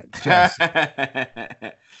mind. Just,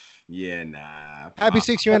 Yeah, nah. happy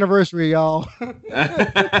 6-year anniversary, y'all.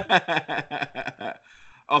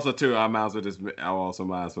 Also, too, I might as well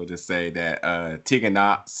just say that Tegan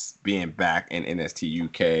Knox being back in NXT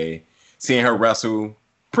UK, seeing her wrestle,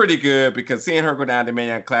 pretty good, because seeing her go down to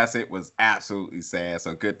Maniac Classic was absolutely sad.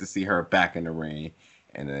 So good to see her back in the ring,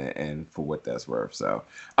 and for what that's worth. So,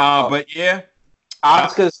 but yeah.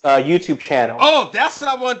 Asuka's YouTube channel. Oh, that's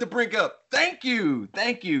what I wanted to bring up. Thank you.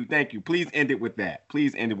 Please end it with that.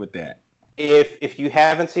 If you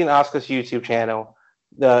haven't seen Asuka's YouTube channel,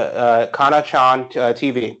 the Kana-chan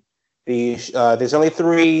TV, there's only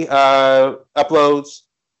 3 uploads,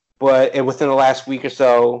 but within the last week or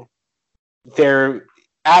so, they're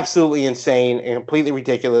absolutely insane and completely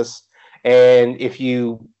ridiculous. And if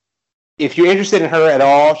you're interested in her at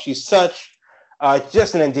all, she's such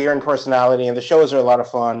just an endearing personality, and the shows are a lot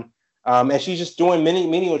of fun. And she's just doing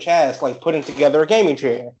menial tasks like putting together a gaming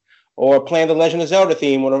chair, or playing the Legend of Zelda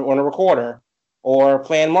theme on a recorder, or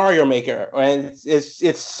playing Mario Maker. And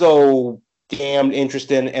it's so damn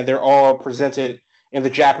interesting, and they're all presented in the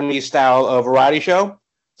Japanese style of variety show.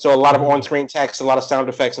 So a lot of on-screen text, a lot of sound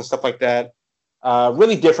effects and stuff like that.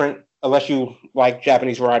 Really different, unless you like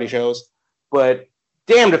Japanese variety shows. But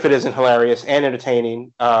damned if it isn't hilarious and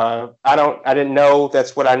entertaining. I didn't know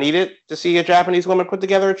that's what I needed to see a Japanese woman put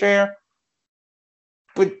together a chair.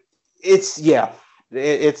 But it's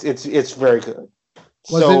very good.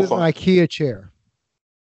 Was So it fun. an IKEA chair?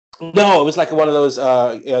 No, it was like one of those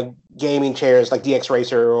gaming chairs, like DX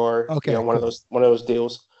Racer, or one of those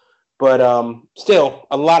deals. But still,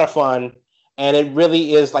 a lot of fun, and it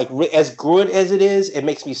really is like as good as it is. It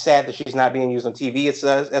makes me sad that she's not being used on TV as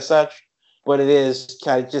such, but it is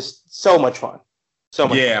kind of just so much fun. So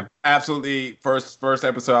much. Yeah, fun. absolutely. First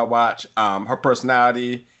episode I watched. Her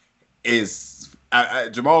personality is.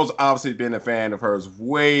 Jamal's obviously been a fan of hers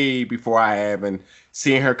way before I have, and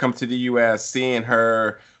seeing her come to the U.S., seeing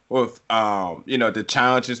her with the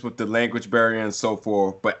challenges with the language barrier and so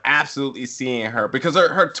forth, but absolutely seeing her, because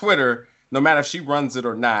her Twitter, no matter if she runs it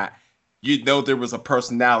or not, you know there was a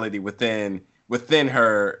personality within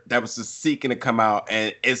her that was just seeking to come out,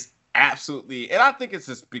 and it's absolutely, and I think it's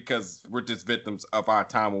just because we're just victims of our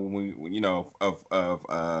time when we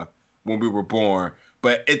when we were born.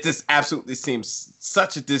 But it just absolutely seems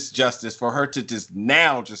such a disjustice for her to just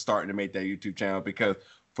starting to make that YouTube channel, because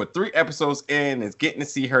for 3 episodes in, is getting to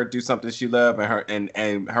see her do something she loves,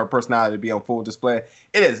 and her personality be on full display.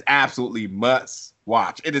 It is absolutely must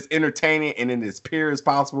watch. It is entertaining and in as pure as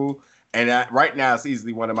possible. And right now, it's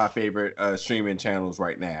easily one of my favorite streaming channels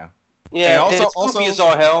right now. Yeah, and it's goofy as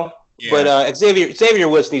all hell. Yeah. But Xavier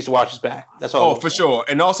Woods needs to watch his back. That's all. Oh, for sure.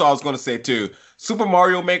 And also, I was going to say too, Super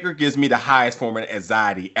Mario Maker gives me the highest form of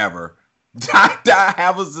anxiety ever.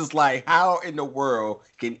 I was just like, how in the world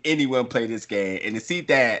can anyone play this game? And to see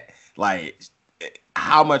that, like,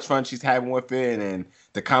 how much fun she's having with it and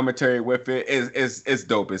the commentary with it is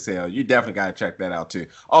dope as hell. You definitely got to check that out too.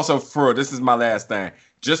 Also, this is my last thing.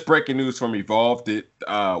 Just breaking news from Evolve that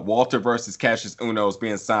Walter versus Cassius Ohno is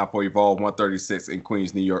being signed for Evolve 136 in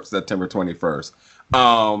Queens, New York, September 21st.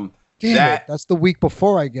 That's the week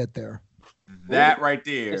before I get there. That right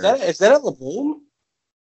there. Is that at Laboom?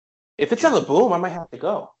 If it's at Laboom, I might have to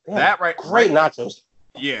go. Damn, great nachos.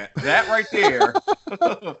 Yeah, that right there.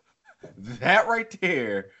 That right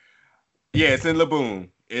there. Yeah, it's in Laboom.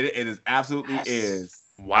 It is absolutely is.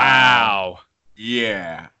 Wow.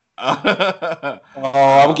 Yeah.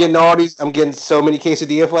 I'm getting so many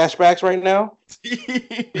quesadilla flashbacks right now.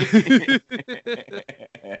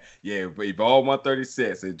 Yeah, but Evolve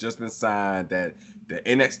 136, it just been signed that the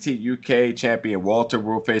NXT UK champion Walter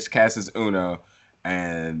will face Cassius Ohno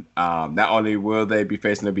And not only will they be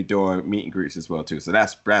facing, they'll be doing meet and greets as well too. So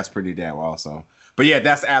that's pretty damn awesome. But yeah,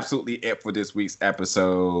 that's absolutely it for this week's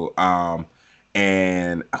episode.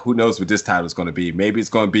 And who knows what this title is going to be? Maybe it's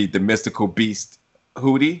going to be the Mystical Beast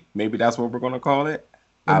Hootie. Maybe that's what we're going to call it.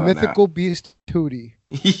 The Mythical Beast Hootie.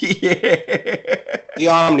 Yeah. The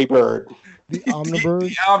Omnibird. The Omnibird.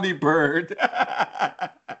 The Omnibird.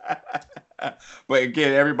 But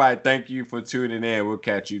again, everybody, thank you for tuning in. We'll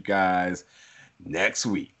catch you guys next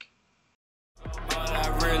week. All I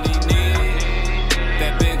really need,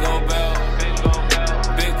 that